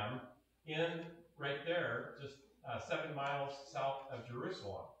Bethlehem, right there, just 7 miles south of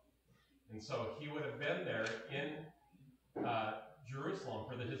Jerusalem. And so he would have been there in Jerusalem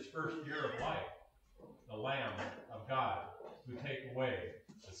for his first year of life. The Lamb of God who take away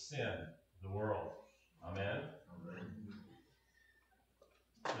the sin of the world. Amen?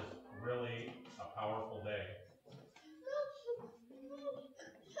 Just really a powerful day.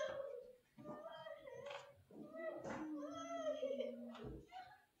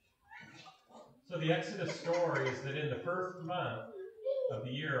 So the Exodus story is that in the first month of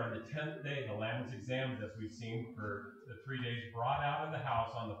the year, on the 10th day, the lamb was examined, as we've seen, for the 3 days, brought out of the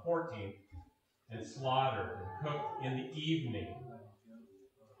house on the 14th, and slaughtered and cooked in the evening.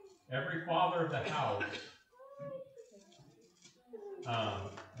 Every father of the house,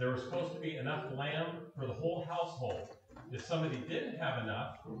 there was supposed to be enough lamb for the whole household. If somebody didn't have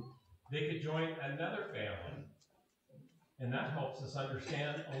enough, they could join another family. And that helps us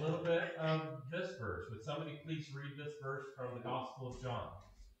understand a little bit of this verse. Would somebody please read this verse from the Gospel of John?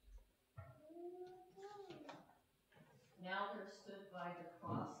 Now there stood by the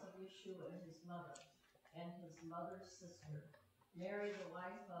cross of Yeshua his mother, and his mother's sister, Mary the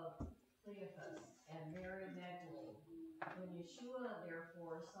wife of Cleophas, and Mary Magdalene. When Yeshua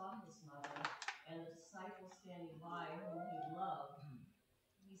therefore saw his mother and the disciple standing by whom he loved,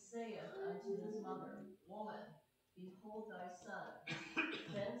 he saith unto his mother, Woman, behold thy son.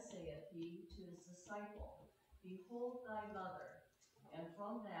 Then saith he to his disciple, Behold thy mother. And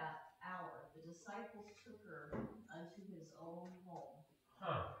from that hour the disciples took her unto his own home.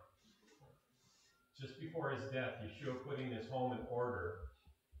 Just before his death, Yeshua putting his home in order,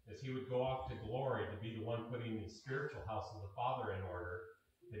 as he would go off to glory to be the one putting the spiritual house of the Father in order,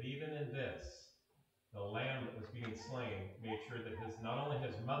 that even in this, the lamb that was being slain made sure that not only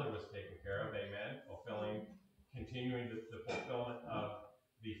his mother was taken care of, amen, continuing the fulfillment of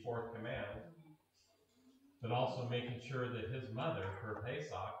the fourth command, but also making sure that his mother, for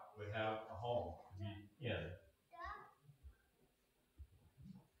Pesach, would have a home to be in.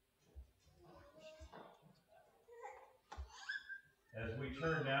 As we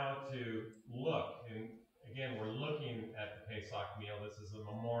turn now to look, and again, we're looking at the Pesach meal. This is a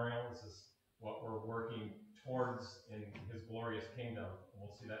memorial. This is what we're working towards in his glorious kingdom.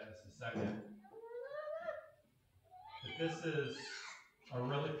 We'll see that in just a second. But this is a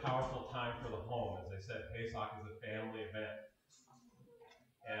really powerful time for the home. As I said, Pesach is a family event.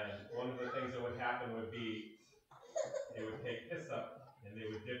 And one of the things that would happen would be they would take hyssop and they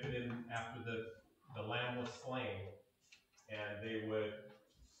would dip it in after the lamb was slain, and they would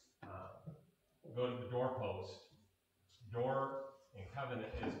go to the doorpost. Door and covenant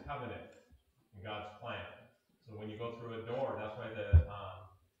is covenant in God's plan. So when you go through a door, that's why the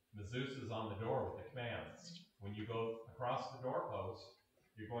mezuzah is on the door with the commands. When you go across the doorpost,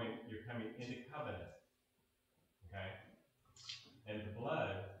 you're coming into covenant. Okay? And the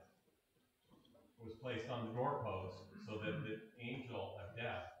blood was placed on the doorpost so that the angel of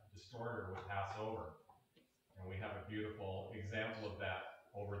death, the destroyer, would pass over. And we have a beautiful example of that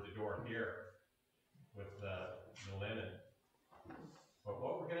over the door here with the linen. But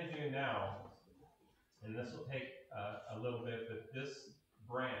what we're going to do now, and this will take a little bit, but this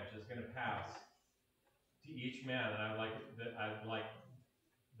branch is going to pass to each man, and I'd like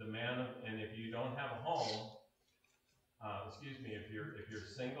the man, and if you don't have a home, if you're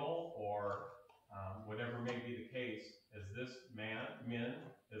single or whatever may be the case, as this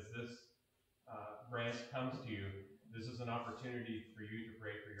branch comes to you, this is an opportunity for you to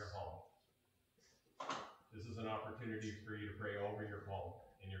pray for your home. This is an opportunity for you to pray over your home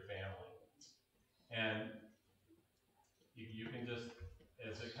and your family. And if you can just,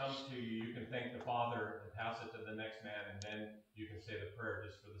 as it comes to you, you can thank the Father and pass it to the next man, and then you can say the prayer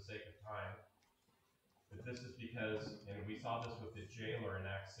just for the sake of time. But this is because, and we saw this with the jailer in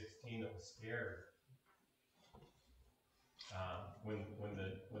Acts 16 that was scared when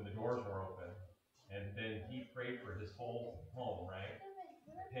the doors were open. And then he prayed for his whole home, right?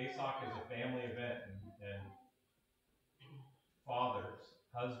 Pesach is a family event, and fathers,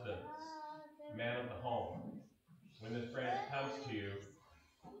 husbands, man of the home, when this branch comes to you,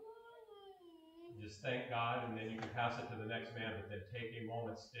 just thank God, and then you can pass it to the next man, but then take a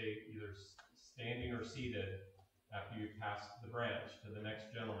moment, stay either standing or seated after you pass the branch to the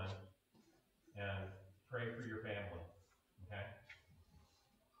next gentleman, and pray for your family, okay?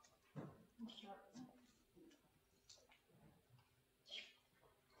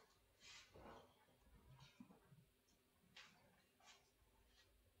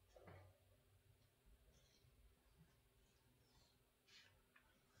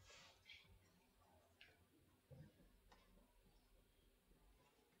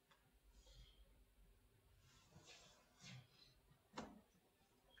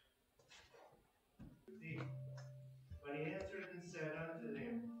 But he answered and said unto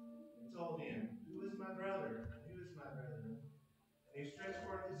them, and told him, Who is my brother, and who is my brethren? And he stretched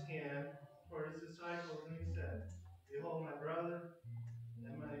forth his hand toward his disciples, and he said, Behold my brother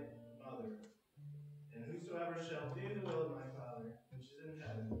and my mother. And whosoever shall do the will of my Father, which is in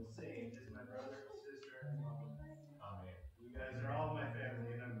heaven, the same is my brother, sister, and mother. Amen. You guys are all my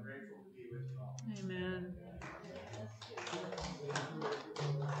family, and I'm grateful to be with you all. Amen.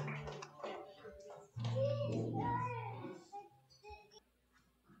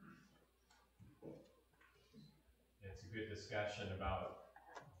 It's a good discussion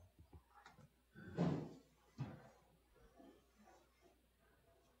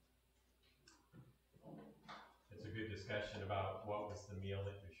about what was the meal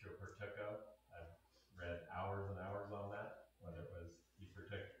that Yeshua partook of. I've read hours and hours on that, whether it was he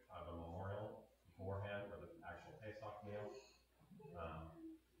partook of a memorial beforehand or the actual Pesach meal.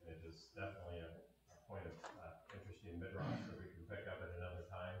 It is definitely a point of interesting midrash that we can pick up at another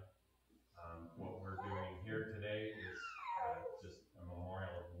time. What we're doing here today is just a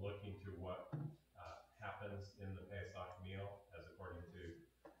memorial of looking to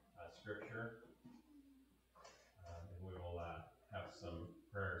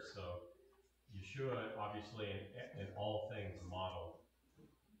prayers. So you should, obviously, in all things, model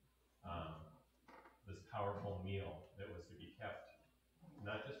this powerful meal that was to be kept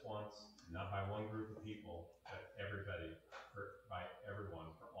not just once, not by one group of people, but everybody, by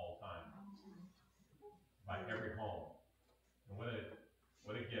everyone for all time, by every home. And what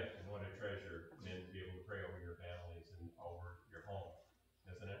a gift and what a treasure, men, to be able to pray over your families and over your home,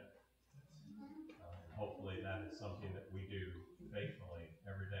 isn't it? And hopefully that is something that we do faithfully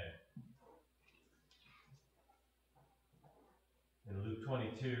every day. In Luke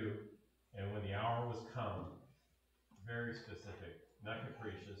 22, and when the hour was come, very specific, not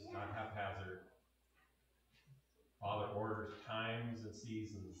capricious, not haphazard. Father orders times and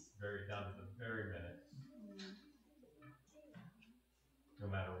seasons very down to the very minute.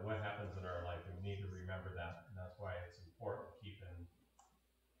 No matter what happens in our life, we need to remember that. And that's why it's important to keep in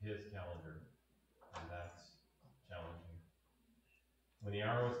his calendar. And that's challenging. When the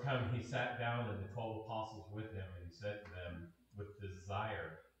hour was come, he sat down and the 12 apostles with him, and he said to them, with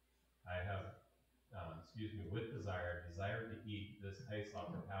desire, desire to eat this Pesach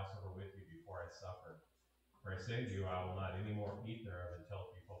or Passover with you before I suffer. For I say to you, I will not any more eat thereof until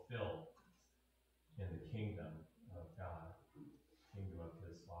it be fulfilled in the kingdom of God, kingdom of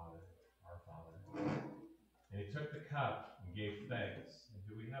his Father, our Father. And he took the cup and gave thanks. And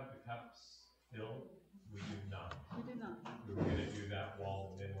do we have the cups filled? We do not. We do not. We were going to do that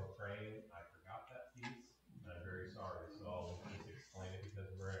while the men were praying. I forgot that piece, and I'm very sorry. So I'll just explain it because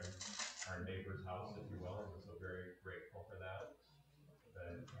we're in our neighbor's house, if you will, and we're so very grateful for that.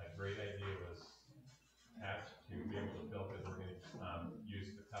 But a great idea was hatched to be able to fill, because we're going to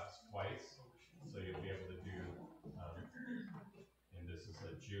use the cups twice. So you'll be able to do, and this is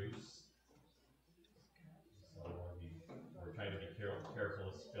a juice. So we're trying to be careful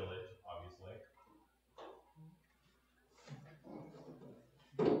of spillage, obviously.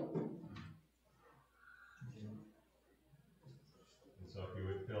 And so if you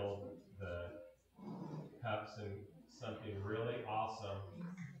would fill the cups, and something really awesome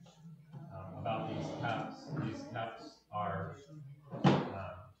about these cups are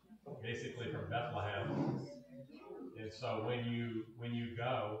basically from Bethlehem. And so when you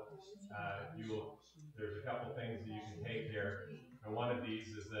go, there's a couple things that you can take here. And one of these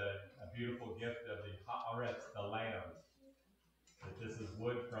is a beautiful gift of the haaretz, the land. That this is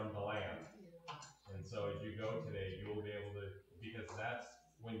wood from the land. And so as you go today, you will be able to, because that's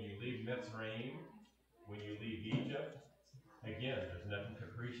when you leave Mitzrayim, when you leave Egypt. Again, there's nothing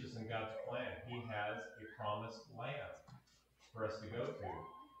capricious in God's plan. He has a promised land for us to go to.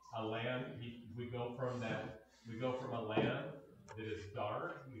 A land, we go from a land that is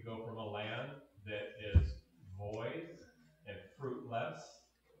dark, we go from a land that is void and fruitless,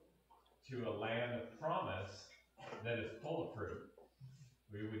 to a land of promise that is full of fruit.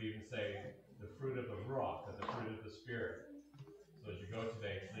 We would even say the fruit of the Ruach, or the fruit of the Spirit. So as you go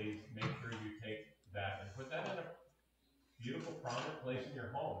today, please make sure you take that and put that in a beautiful prominent place in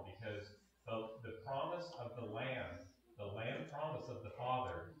your home, because the promise of the land promise of the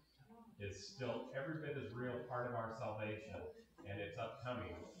Father is still every bit as real part of our salvation, and it's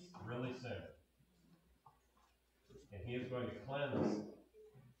upcoming really soon. And he is going to cleanse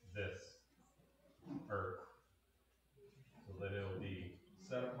this earth so that it will be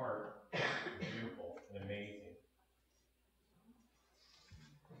set apart, and beautiful, and amazing.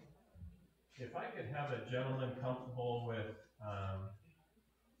 If I could have a gentleman comfortable with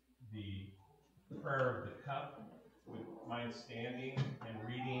the prayer of the cup, would mind standing and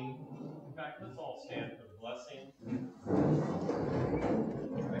reading. In fact, let's all stand for the blessing.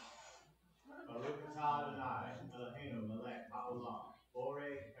 Baruch atah Adonai, Eloheinu melech haolam,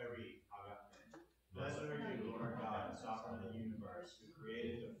 borei peri hagafen. Blessed are you, Lord God, sovereign of the universe, who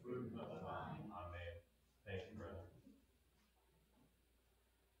created the fruit of the vine. Amen. Thank you, brother.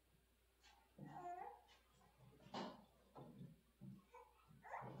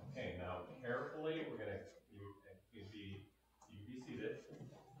 Okay, now carefully, we're going to you can be seated,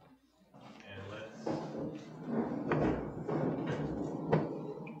 and let's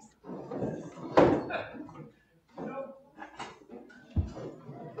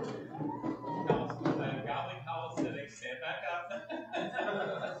godly calisthenics, stand back up.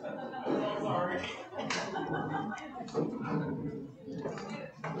 I'm so sorry.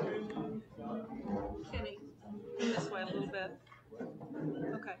 Kenny, this way a little bit.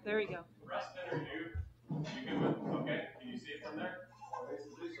 Okay, there you go. Rustin, are you good with? Okay, can you see it from there? Okay,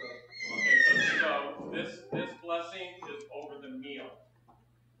 so this blessing is over the meal.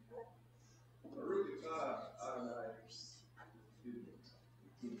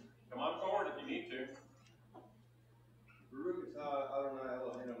 Come on forward if you need to. Baruch atah Adonai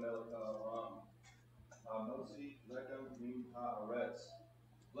Eloheinu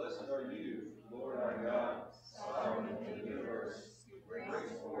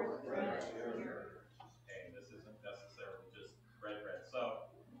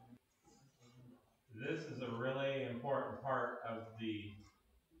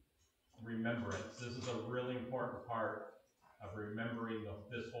important part of remembering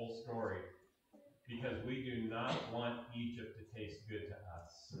this whole story, because we do not want Egypt to taste good to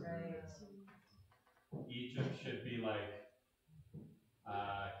us. Right. Egypt should be like,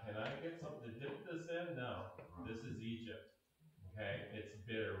 can I get something to dip this in? No, this is Egypt. Okay, it's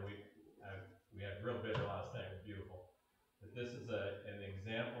bitter. We had real bitter last night. It was beautiful. But this is an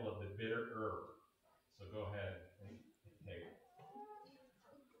example of the bitter herb. So go ahead and take it.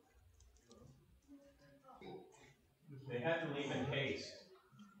 They hadn't even taste.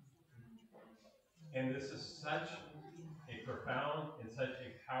 And this is such a profound and such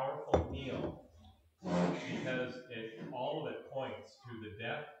a powerful meal, because all of it points to the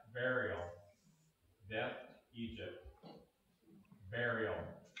death, Egypt, burial,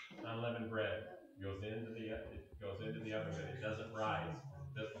 unleavened bread goes into the oven, but it doesn't rise.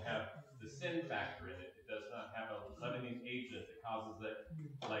 It doesn't have the sin factor in it. It does not have a leavening agent that causes it,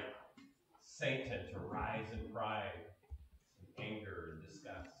 like Satan, to rise in pride and anger and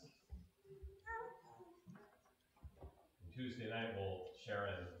disgust. And Tuesday night we'll share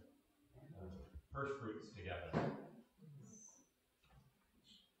in first fruits together.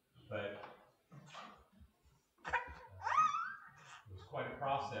 But it was quite a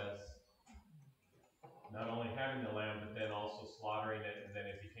process, not only having the lamb, but then also slaughtering it, and then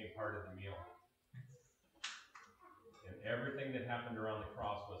it became part of the meal. And everything that happened around the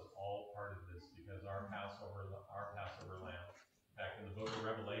cross was all part of this, because our Passover lamb. In fact, in the book of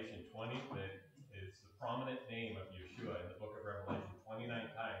Revelation 20, it's the prominent name of Yeshua in the book of Revelation. 29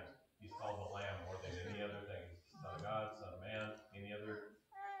 times he's called the Lamb more than any other thing. He's Son of God, Son of Man, any other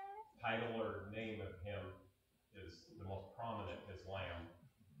title or name of him is the most prominent is Lamb.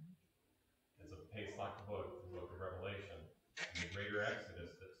 It's a Pesach book, the book of Revelation, and the greater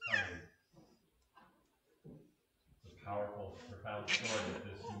Exodus that's coming. It's a powerful, profound story that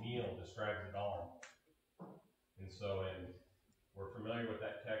this meal describes it all. And so, we're familiar with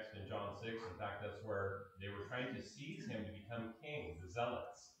that text in John 6. In fact, that's where they were trying to seize him to become king, the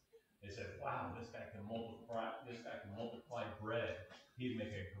zealots. They said, wow, this guy can multiply bread. He'd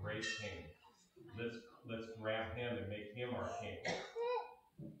make a great king. Let's grab him and make him our king.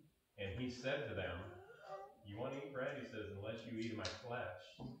 And he said to them, you want to eat bread? He says, unless you eat of my flesh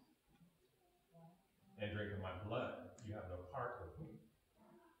and drink of my blood, you have no part with me.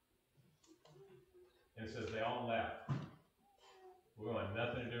 And it says they all left. We want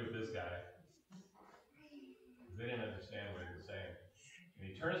nothing to do with this guy. They didn't understand what he was saying. And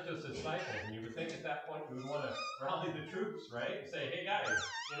he turns to his disciples, and you would think at that point we would want to rally the troops, right? And say, hey guys,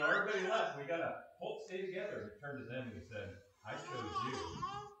 everybody left. We got to stay together. He turned to them and he said, I chose you.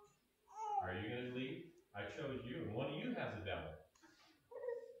 Are you going to leave? I chose you. And one of you has a devil.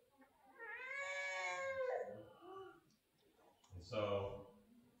 And so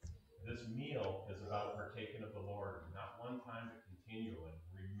this meal is about partaking of the Lord, not one time, but continually,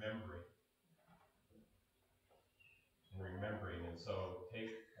 remembering. And so take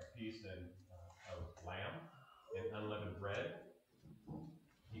a piece of lamb and unleavened bread.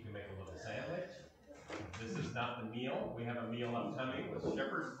 You can make a little sandwich. This is not the meal. We have a meal upcoming with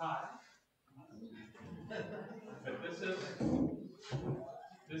shepherd's pie. But this is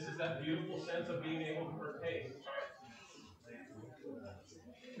that beautiful sense of being able to partake.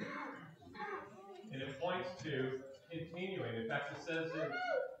 And it points to continuing. In fact, it says in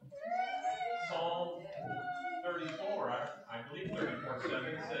Psalm 34, I believe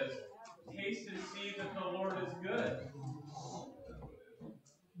 34:7 says, taste and see that the Lord is good.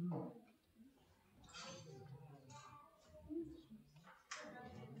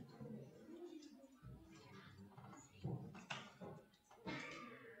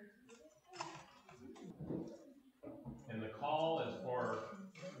 And the call is for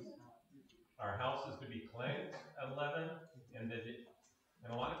our houses to be cleansed at 11, and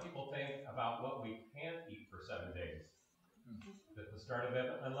a lot of people think about what we can't eat for 7 days. At the start of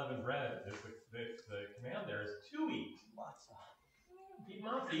unleavened bread, the command there is to eat. Eat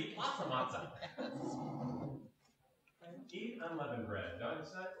matzah, eat lots of matzah. Eat unleavened bread. Now,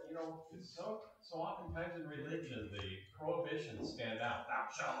 it's not, it's so oftentimes in religion, the prohibitions stand out. Thou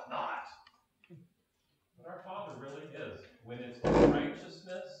shalt not. But our Father really is. When it's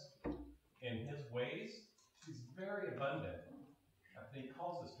righteousness in his ways, he's very abundant. I think he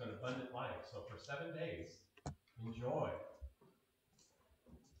calls us to an abundant life. So for 7 days, enjoy.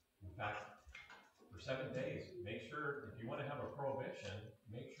 In fact, for 7 days, make sure, if you want to have a prohibition,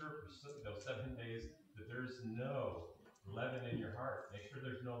 make sure for those 7 days that there's no leaven in your heart. Make sure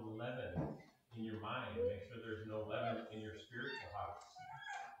there's no leaven in your mind. Make sure there's no leaven in your spiritual house.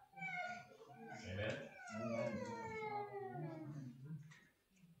 Amen? Amen.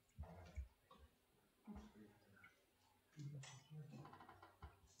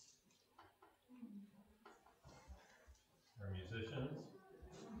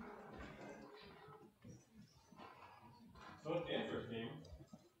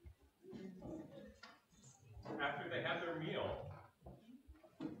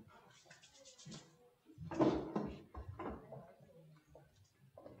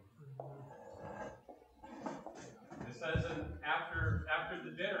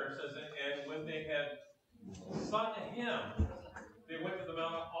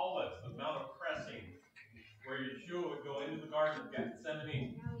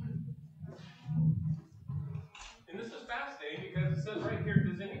 says right here,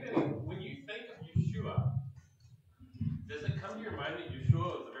 does anybody, when you think of Yeshua, does it come to your mind that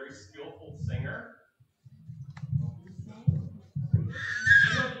Yeshua was a very skillful singer?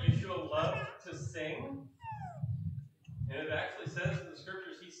 You know that Yeshua loved to sing? And it actually says in the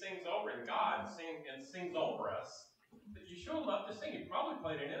scriptures he sings over, and God sings over us. But Yeshua loved to sing. He probably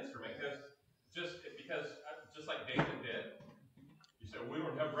played an instrument just like David did. You say, we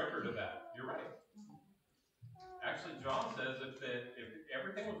don't have record of that. You're right. Actually, John says if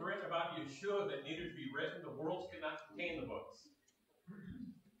everything was written about Yeshua that needed to be written, the worlds could not contain the books.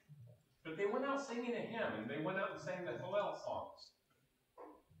 But they went out singing a hymn, and they went out and sang the Hallel songs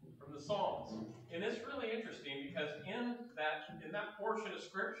from the Psalms. And it's really interesting because in that portion of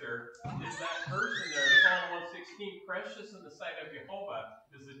Scripture is that verse in there, Psalm 116, precious in the sight of Jehovah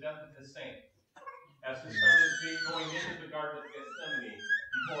is the death of his saint. As his son is going into the Garden of Gethsemane,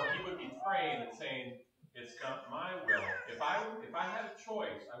 before he would be praying and saying, it's not my will. If I had a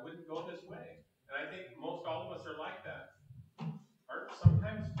choice, I wouldn't go this way. And I think most all of us are like that. Aren't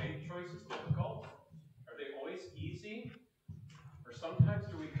sometimes faith choices difficult? Are they always easy? Or sometimes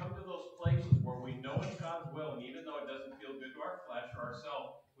do we come to those places where we know it's God's will, and even though it doesn't feel good to our flesh or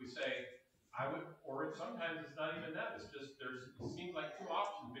ourselves, we say, or sometimes it's not even that. It's just it seems like two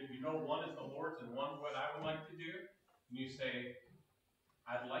options, but you know one is the Lord's and one's what I would like to do. And you say,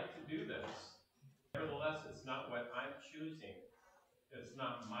 I'd like to do this. Nevertheless, it's not what I'm choosing. It's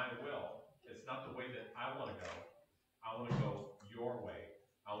not my will. It's not the way that I want to go. I want to go your way.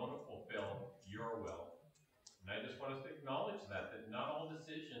 I want to fulfill your will. And I just want us to acknowledge that not all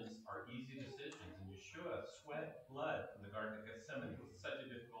decisions are easy decisions. And Yeshua sweat blood in the Garden of Gethsemane. It was such a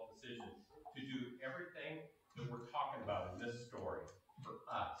difficult decision to do everything that we're talking about in this story for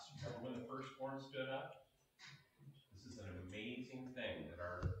us. Remember when the firstborn stood up? This is an amazing thing that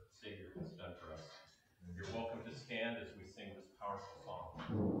our Savior has done for us. You're welcome to stand as we sing this powerful song.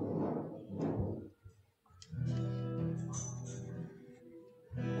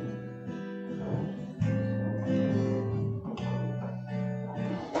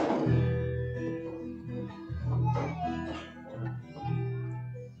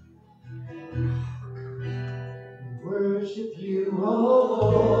 Worship you, O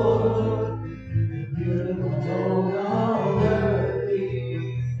Lord, you alone are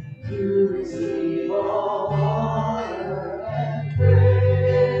worthy to receive all honor and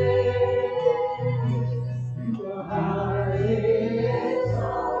praise.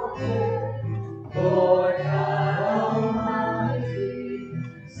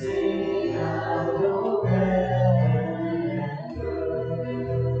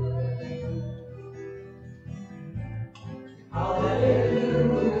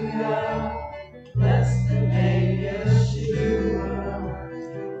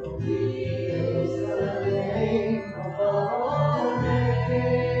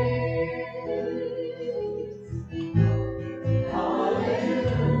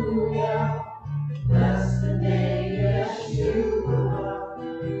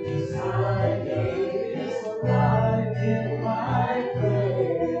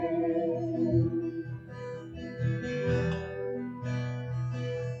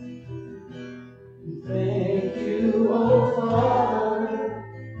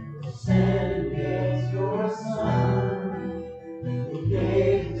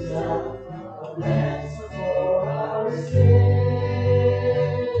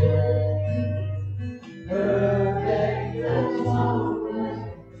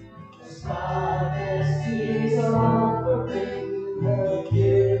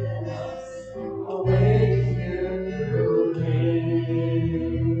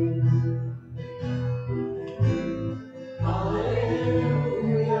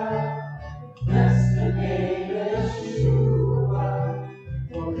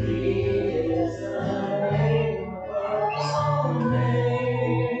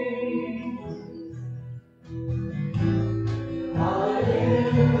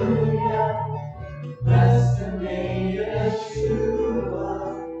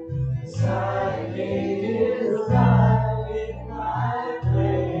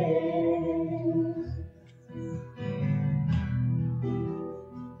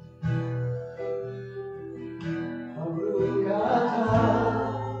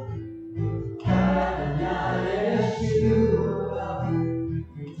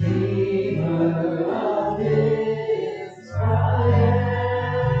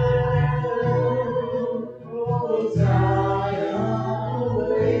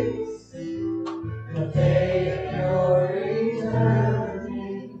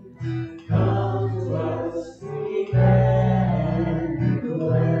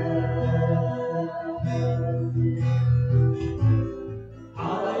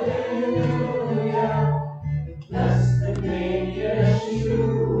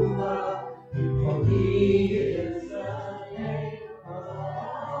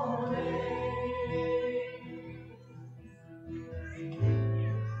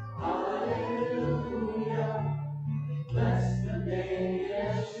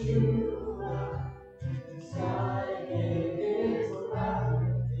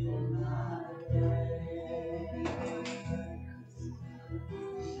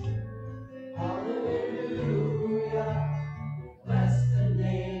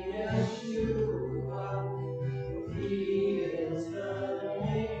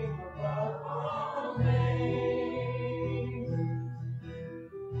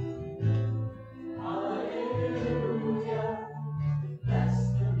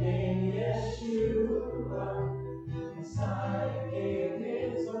 Jehovah. Messiah gave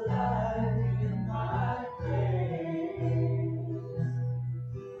his life in my praise.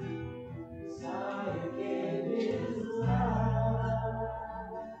 Messiah gave his life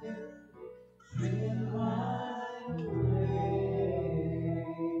in my praise.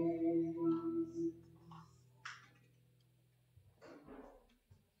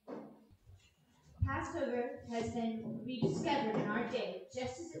 Passover has been rediscovered in our day,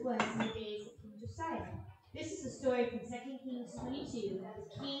 just as it was in the days of King Josiah. This is the story from 2 Kings 22 of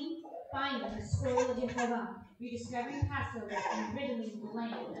the king finding the scroll of Jehovah, rediscovering Passover, and ridding the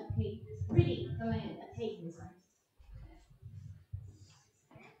land of paganism.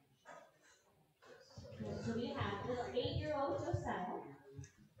 So we have little 8-year-old Josiah.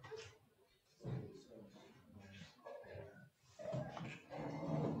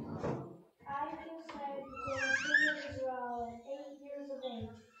 I, Josiah, became king of Israel at 8 years of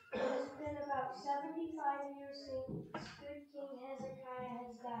age. It has been about 75 years since good King Hezekiah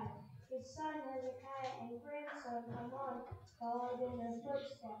has died. His son Hezekiah and grandson Amon followed in their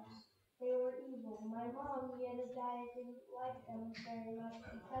footsteps. They were evil. My mom, Yedidiah, didn't like them very much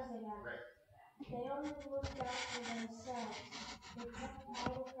because of that. They only looked out for themselves. They kept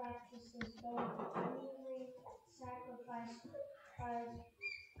idol practices going, usually sacrificed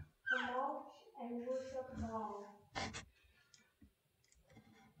Hamal and worship Baal.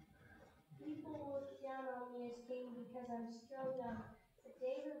 People look down on me as king because I'm still young, but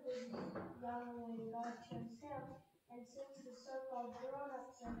David was young when God chose him, and since the so-called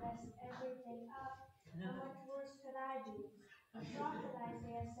grown-ups have messed everything up, how much worse could I do? The prophet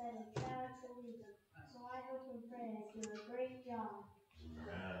Isaiah said a child shall lead them, so I hope and pray I do a great job.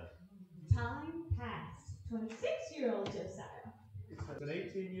 Time passed. 26-year-old Josiah. It's been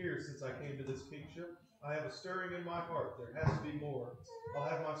 18 years since I came to this kingship. I have a stirring in my heart. There has to be more. I'll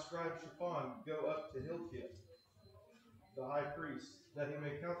have my scribe Shaphan go up to Hilkiah, the high priest, that he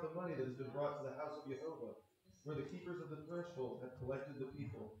may count the money that has been brought to the house of Jehovah, where the keepers of the threshold have collected the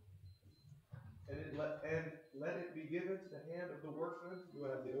people. And let it be given to the hand of the workmen who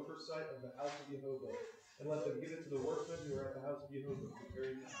have the oversight of the house of Jehovah, and let them give it to the workmen who are at the house of Jehovah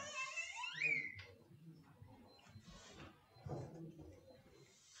preparing the house.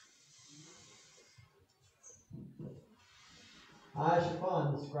 I,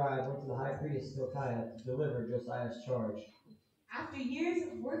 Shaphan, the scribe, went to the high priest Hilkiah to deliver Josiah's charge. After years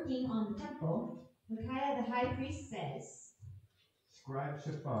of working on the temple, Micaiah the high priest says, Scribe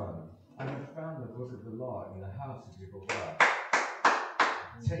Shaphan, I have found the book of the law in the house of Jehovah.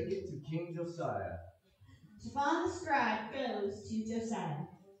 Take it to King Josiah. Shaphan the scribe goes to Josiah.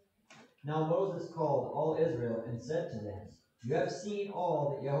 Now Moses called all Israel and said to them, You have seen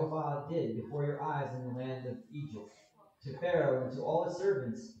all that Jehovah did before your eyes in the land of Egypt, to Pharaoh and to all his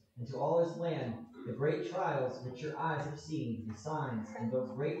servants and to all his land, the great trials which your eyes have seen, the signs and those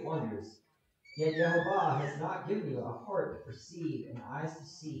great wonders. Yet Jehovah has not given you a heart to perceive, and eyes to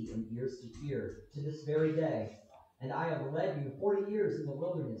see, and ears to hear, to this very day. And I have led you 40 years in the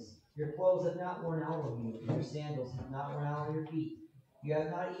wilderness. Your clothes have not worn out on you, and your sandals have not worn out on your feet. You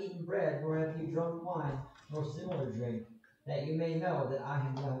have not eaten bread, nor have you drunk wine, nor similar drink, that you may know that I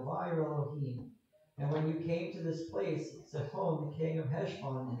am Jehovah your Elohim. And when you came to this place, Sihon, king of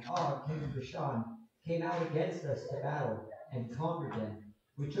Heshbon, and Og, king of Bashan, came out against us to battle, and conquered them.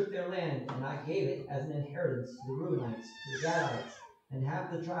 We took their land, and I gave it as an inheritance to the Reubenites, to the Gadites, and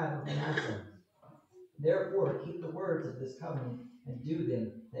half the tribe of Manasseh. Therefore keep the words of this covenant, and do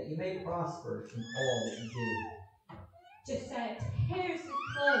them, that you may prosper in all that you do. Josiah tears his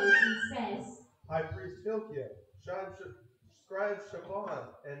clothes and says, High priest Hilkiah, scribe Shaphan,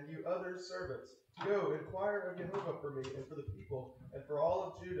 and you other servants, go, inquire of Jehovah for me and for the people and for all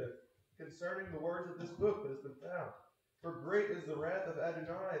of Judah concerning the words of this book that has been found. For great is the wrath of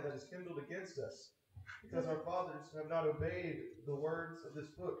Adonai that is kindled against us, because our fathers have not obeyed the words of this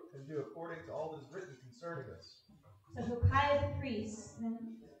book and do according to all that is written concerning us. So Hilkiah the priest, and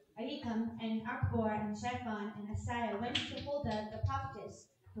Ahikam, and Akbor, and Shaphan, and Asaiah went to Huldah the prophetess,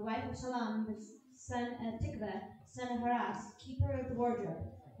 the wife of Shallum, the son of Tikvah, son of Haras, keeper of the wardrobe.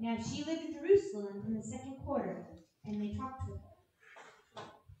 Now she lived in Jerusalem in the second quarter, and they talked with her.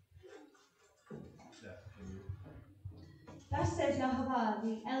 Thus says Jehovah,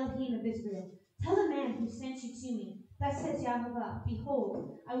 the Elohim of Israel, tell the man who sent you to me, thus says Jehovah,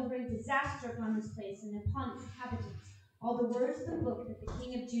 behold, I will bring disaster upon this place and upon its inhabitants, all the words of the book that the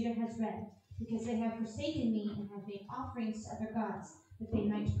king of Judah has read, because they have forsaken me and have made offerings to other gods, that they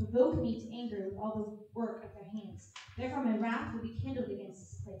might provoke me to anger with all the work of their hands. Therefore my wrath will be kindled against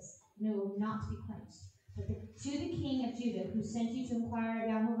this place, and it will not be quenched. But to the king of Judah, who sent you to inquire of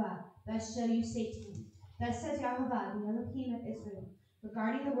Jehovah, thus shall you say to him, Thus says Yahovah, the Elohim of Israel,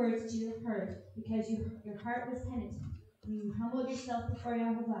 regarding the words that you have heard, because your heart was penitent, when you humbled yourself before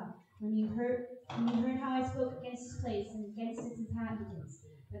Yahovah, when you heard how I spoke against this place and against its inhabitants,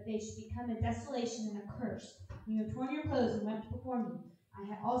 that they should become a desolation and a curse. When you have torn your clothes and wept before me,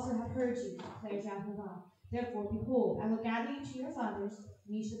 I also have heard you, declares Yahovah. Therefore, behold, I will gather you to your fathers,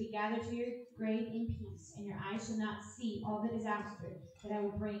 and you shall be gathered to your grave in peace, and your eyes shall not see all the disaster that I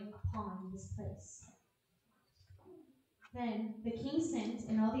will bring upon this place. Then the king sent,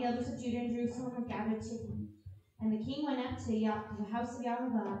 and all the elders of Judah and Jerusalem were gathered to him. And the king went up to the house of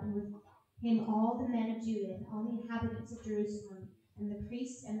Yahovah, and with him all the men of Judah, and all the inhabitants of Jerusalem, and the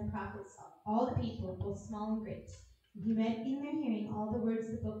priests and the prophets, all the people, both small and great. And he read in their hearing all the words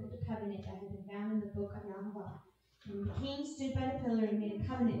of the book of the covenant that had been found in the book of Yahovah. And the king stood by the pillar and made a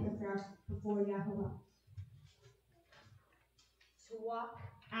covenant before Yahovah. To walk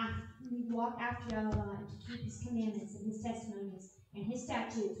after Yahovah and to keep his commandments and his testimonies and his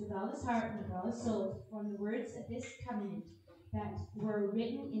statutes with all his heart and with all his soul, to perform the words of this covenant that were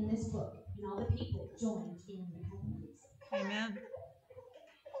written in this book. And all the people joined in the covenant. Amen.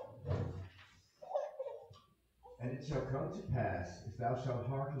 And it shall come to pass, if thou shalt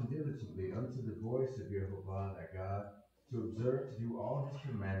hearken diligently unto the voice of Jehovah thy God, to observe to do all his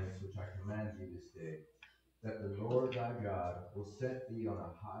commandments which I command thee this day, that the Lord thy God will set thee on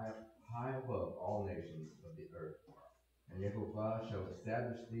a high above all nations of the earth. And Jehovah shall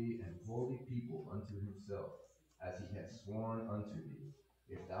establish thee an holy people unto himself, as he hath sworn unto thee,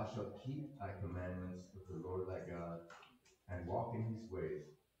 if thou shalt keep thy commandments of the Lord thy God, and walk in his ways.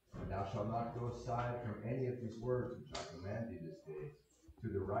 And thou shalt not go aside from any of these words which I command thee this day, to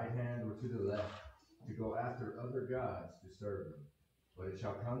the right hand or to the left, to go after other gods to serve them. But it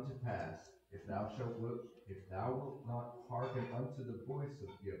shall come to pass, if thou wilt not hearken unto the voice of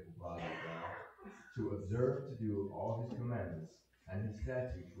Jehovah thy God, to observe to do all his commandments and his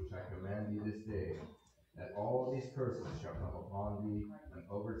statutes which I command thee this day, that all these curses shall come upon thee and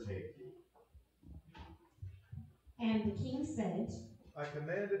overtake thee. And the king said, I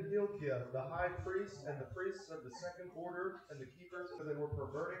commanded Hilkiah, the high priest, and the priests of the second order, and the keepers, for they were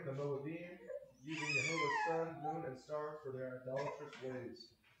perverting the Moabim, using Jehovah's sun, moon, and stars for their idolatrous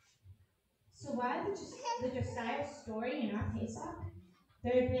ways. so why the Josiah story in our Pesach?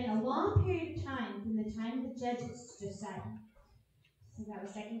 There had been a long period of time from the time of the judges to Josiah. So that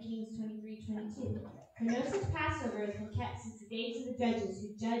was 2 Kings 23:22. For no such Passover has been kept since the days of the judges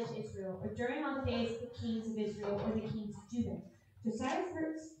who judged Israel, or during all the days of the kings of Israel or the kings of Judah. Josiah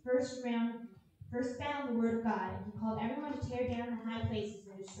first found the word of God, and he called everyone to tear down the high places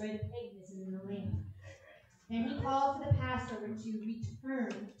and destroy the paganism in the land. Then he called for the Passover to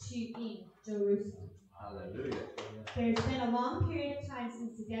return in Jerusalem. Hallelujah. There's been a long period of time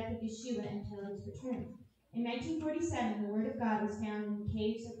since the death of Yeshua until his return. In 1947, the word of God was found in the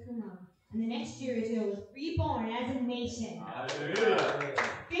caves of Qumran, and the next year Israel was reborn as a nation. Hallelujah.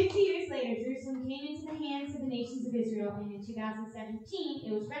 50 years later, Jerusalem came into the hands of the nations of Israel, and in 2017,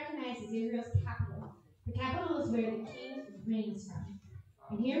 it was recognized as Israel's capital. The capital is where the king reigns from.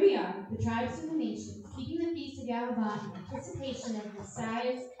 And here we are, the tribes of the nations, keeping the feast of Yahovah in anticipation of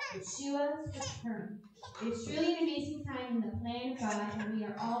Messiah's, Yeshua's return. It is truly an amazing time in the plan of God, and we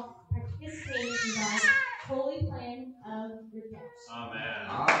are all participating in God's holy plan of redemption. Amen.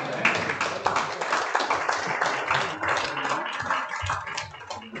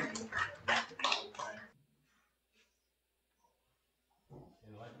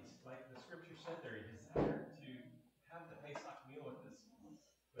 And like the scripture said there, he desired to have the Pesach meal with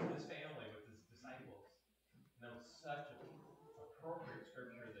his family, with his disciples. And that was such an appropriate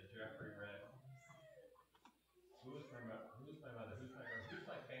scripture that Jeffrey read. Who's my mother? Who's my brother? Who's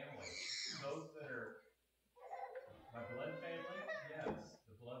my family? Those that are my blood family? Yes,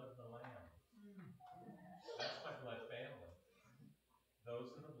 the blood of the Lamb. That's my blood family.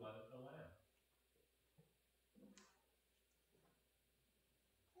 Those are the blood of the Lamb.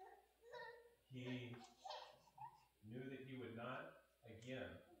 He knew that he would not again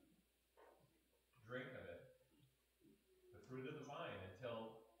drink of it, the fruit of the vine,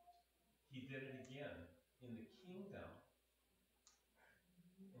 until he did it again in the kingdom,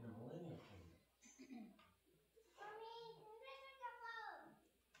 in the millennial kingdom.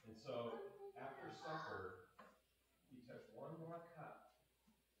 And so after supper, he took one more cup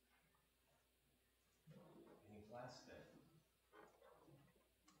and he blessed it.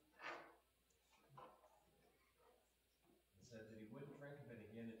 And said that he wouldn't drink of it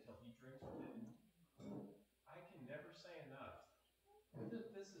again until he drinks of it. I can never say enough.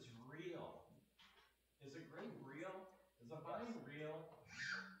 This is real. Is a grape real? Is a vine real?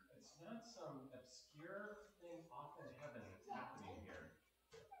 It's not some obscure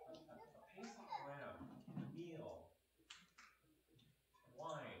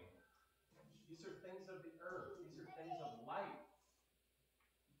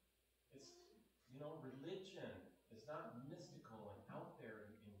religion is not mystical and out there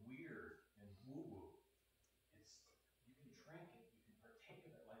and weird and woo-woo. You can drink it, you can partake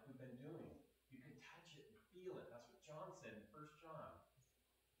of it like we've been doing. You can touch it and feel it. That's what John said in 1 John.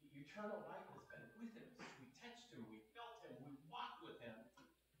 The eternal life has been with him. We touched him, we felt him, we walked with him.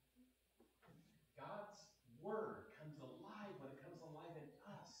 God's word comes alive when it comes alive in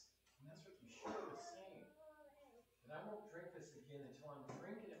us. And that's what Yeshua was saying. That I won't drink this again until I'm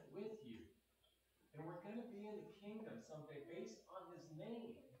drinking it with you. And we're going to be in the kingdom someday based on his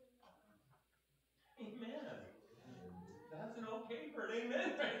name. Amen. That's an okay for an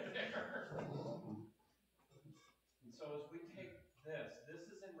amen right there. And so as we take this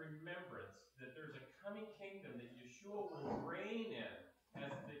is in remembrance that there's a coming kingdom that Yeshua will reign in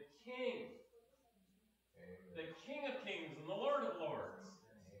as the King. Amen. The King of Kings and the Lord of Lords.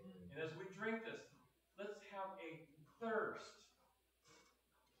 Amen. And as we drink this, let's have a thirst.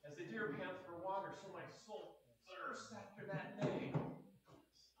 As the deer pants for water, so my soul thirsts after that day.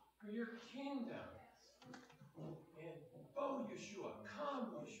 For your kingdom. And oh, Yeshua,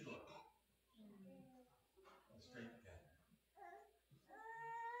 come, Yeshua. Let's drink together.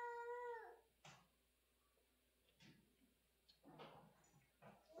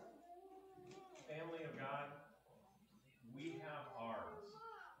 Family of God, we have ours.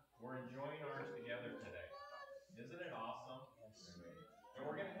 We're enjoying ours together today. Isn't it awesome? And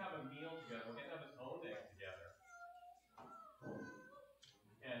we're going to have a meal together. We're going to have atonement day together.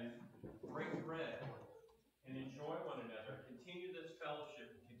 And break bread and enjoy one another. Continue this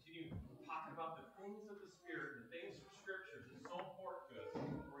fellowship and continue talking about the things of the Spirit, the things of Scripture. It's so important to us.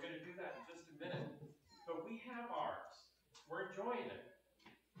 We're going to do that in just a minute. But we have ours. We're enjoying it.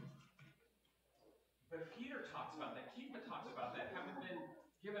 But Peter talks about that. Keefa talks about that. Having been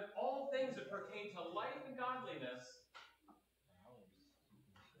given all things that pertain to life and godliness.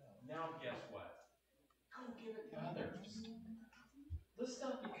 Now guess what? Go give it to others. Let's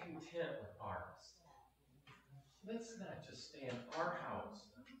not be content with ours. Let's not just stay in our house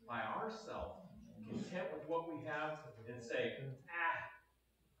by ourselves, content with what we have, and say,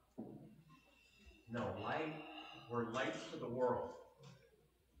 no, light, we're lights to the world.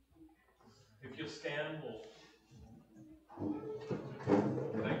 If you'll stand,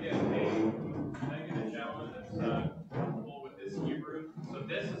 can I get a gentleman that's comfortable with this Hebrew? So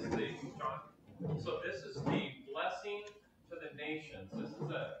this is the blessing to the nations.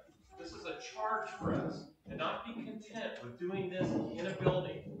 This is a charge for us to not be content with doing this in a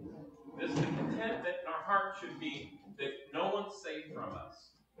building. This is the contentment in our heart should be that no one's safe from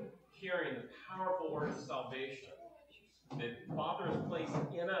us. Hearing the powerful word of salvation that the Father has placed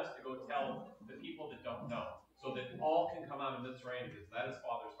in us to go tell the people that don't know, so that all can come out of this reign, because that is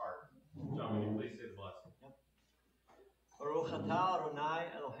Father's heart. John, will you please say the blessing? Baruch atah Adonai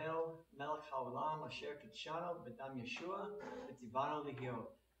Eloheu melech haolam asher kitshanu b'dam Yeshua v'tivanu l'hiyot.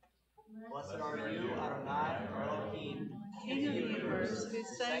 Blessed are you, Adonai, our Elohim, King of the universe, who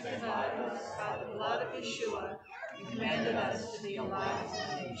sanctified us by the blood of Yeshua and commanded us to be a light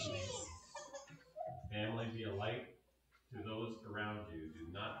to the nations. Family, be a light to those around you. Do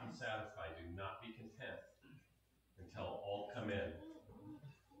not be satisfied. Do not be content until all come in.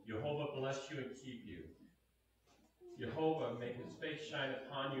 Jehovah bless you and keep you. Jehovah make his face shine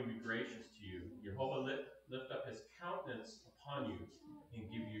upon you and be gracious to you. Jehovah lift up his countenance upon you and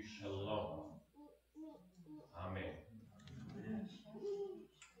give you shalom. Amen.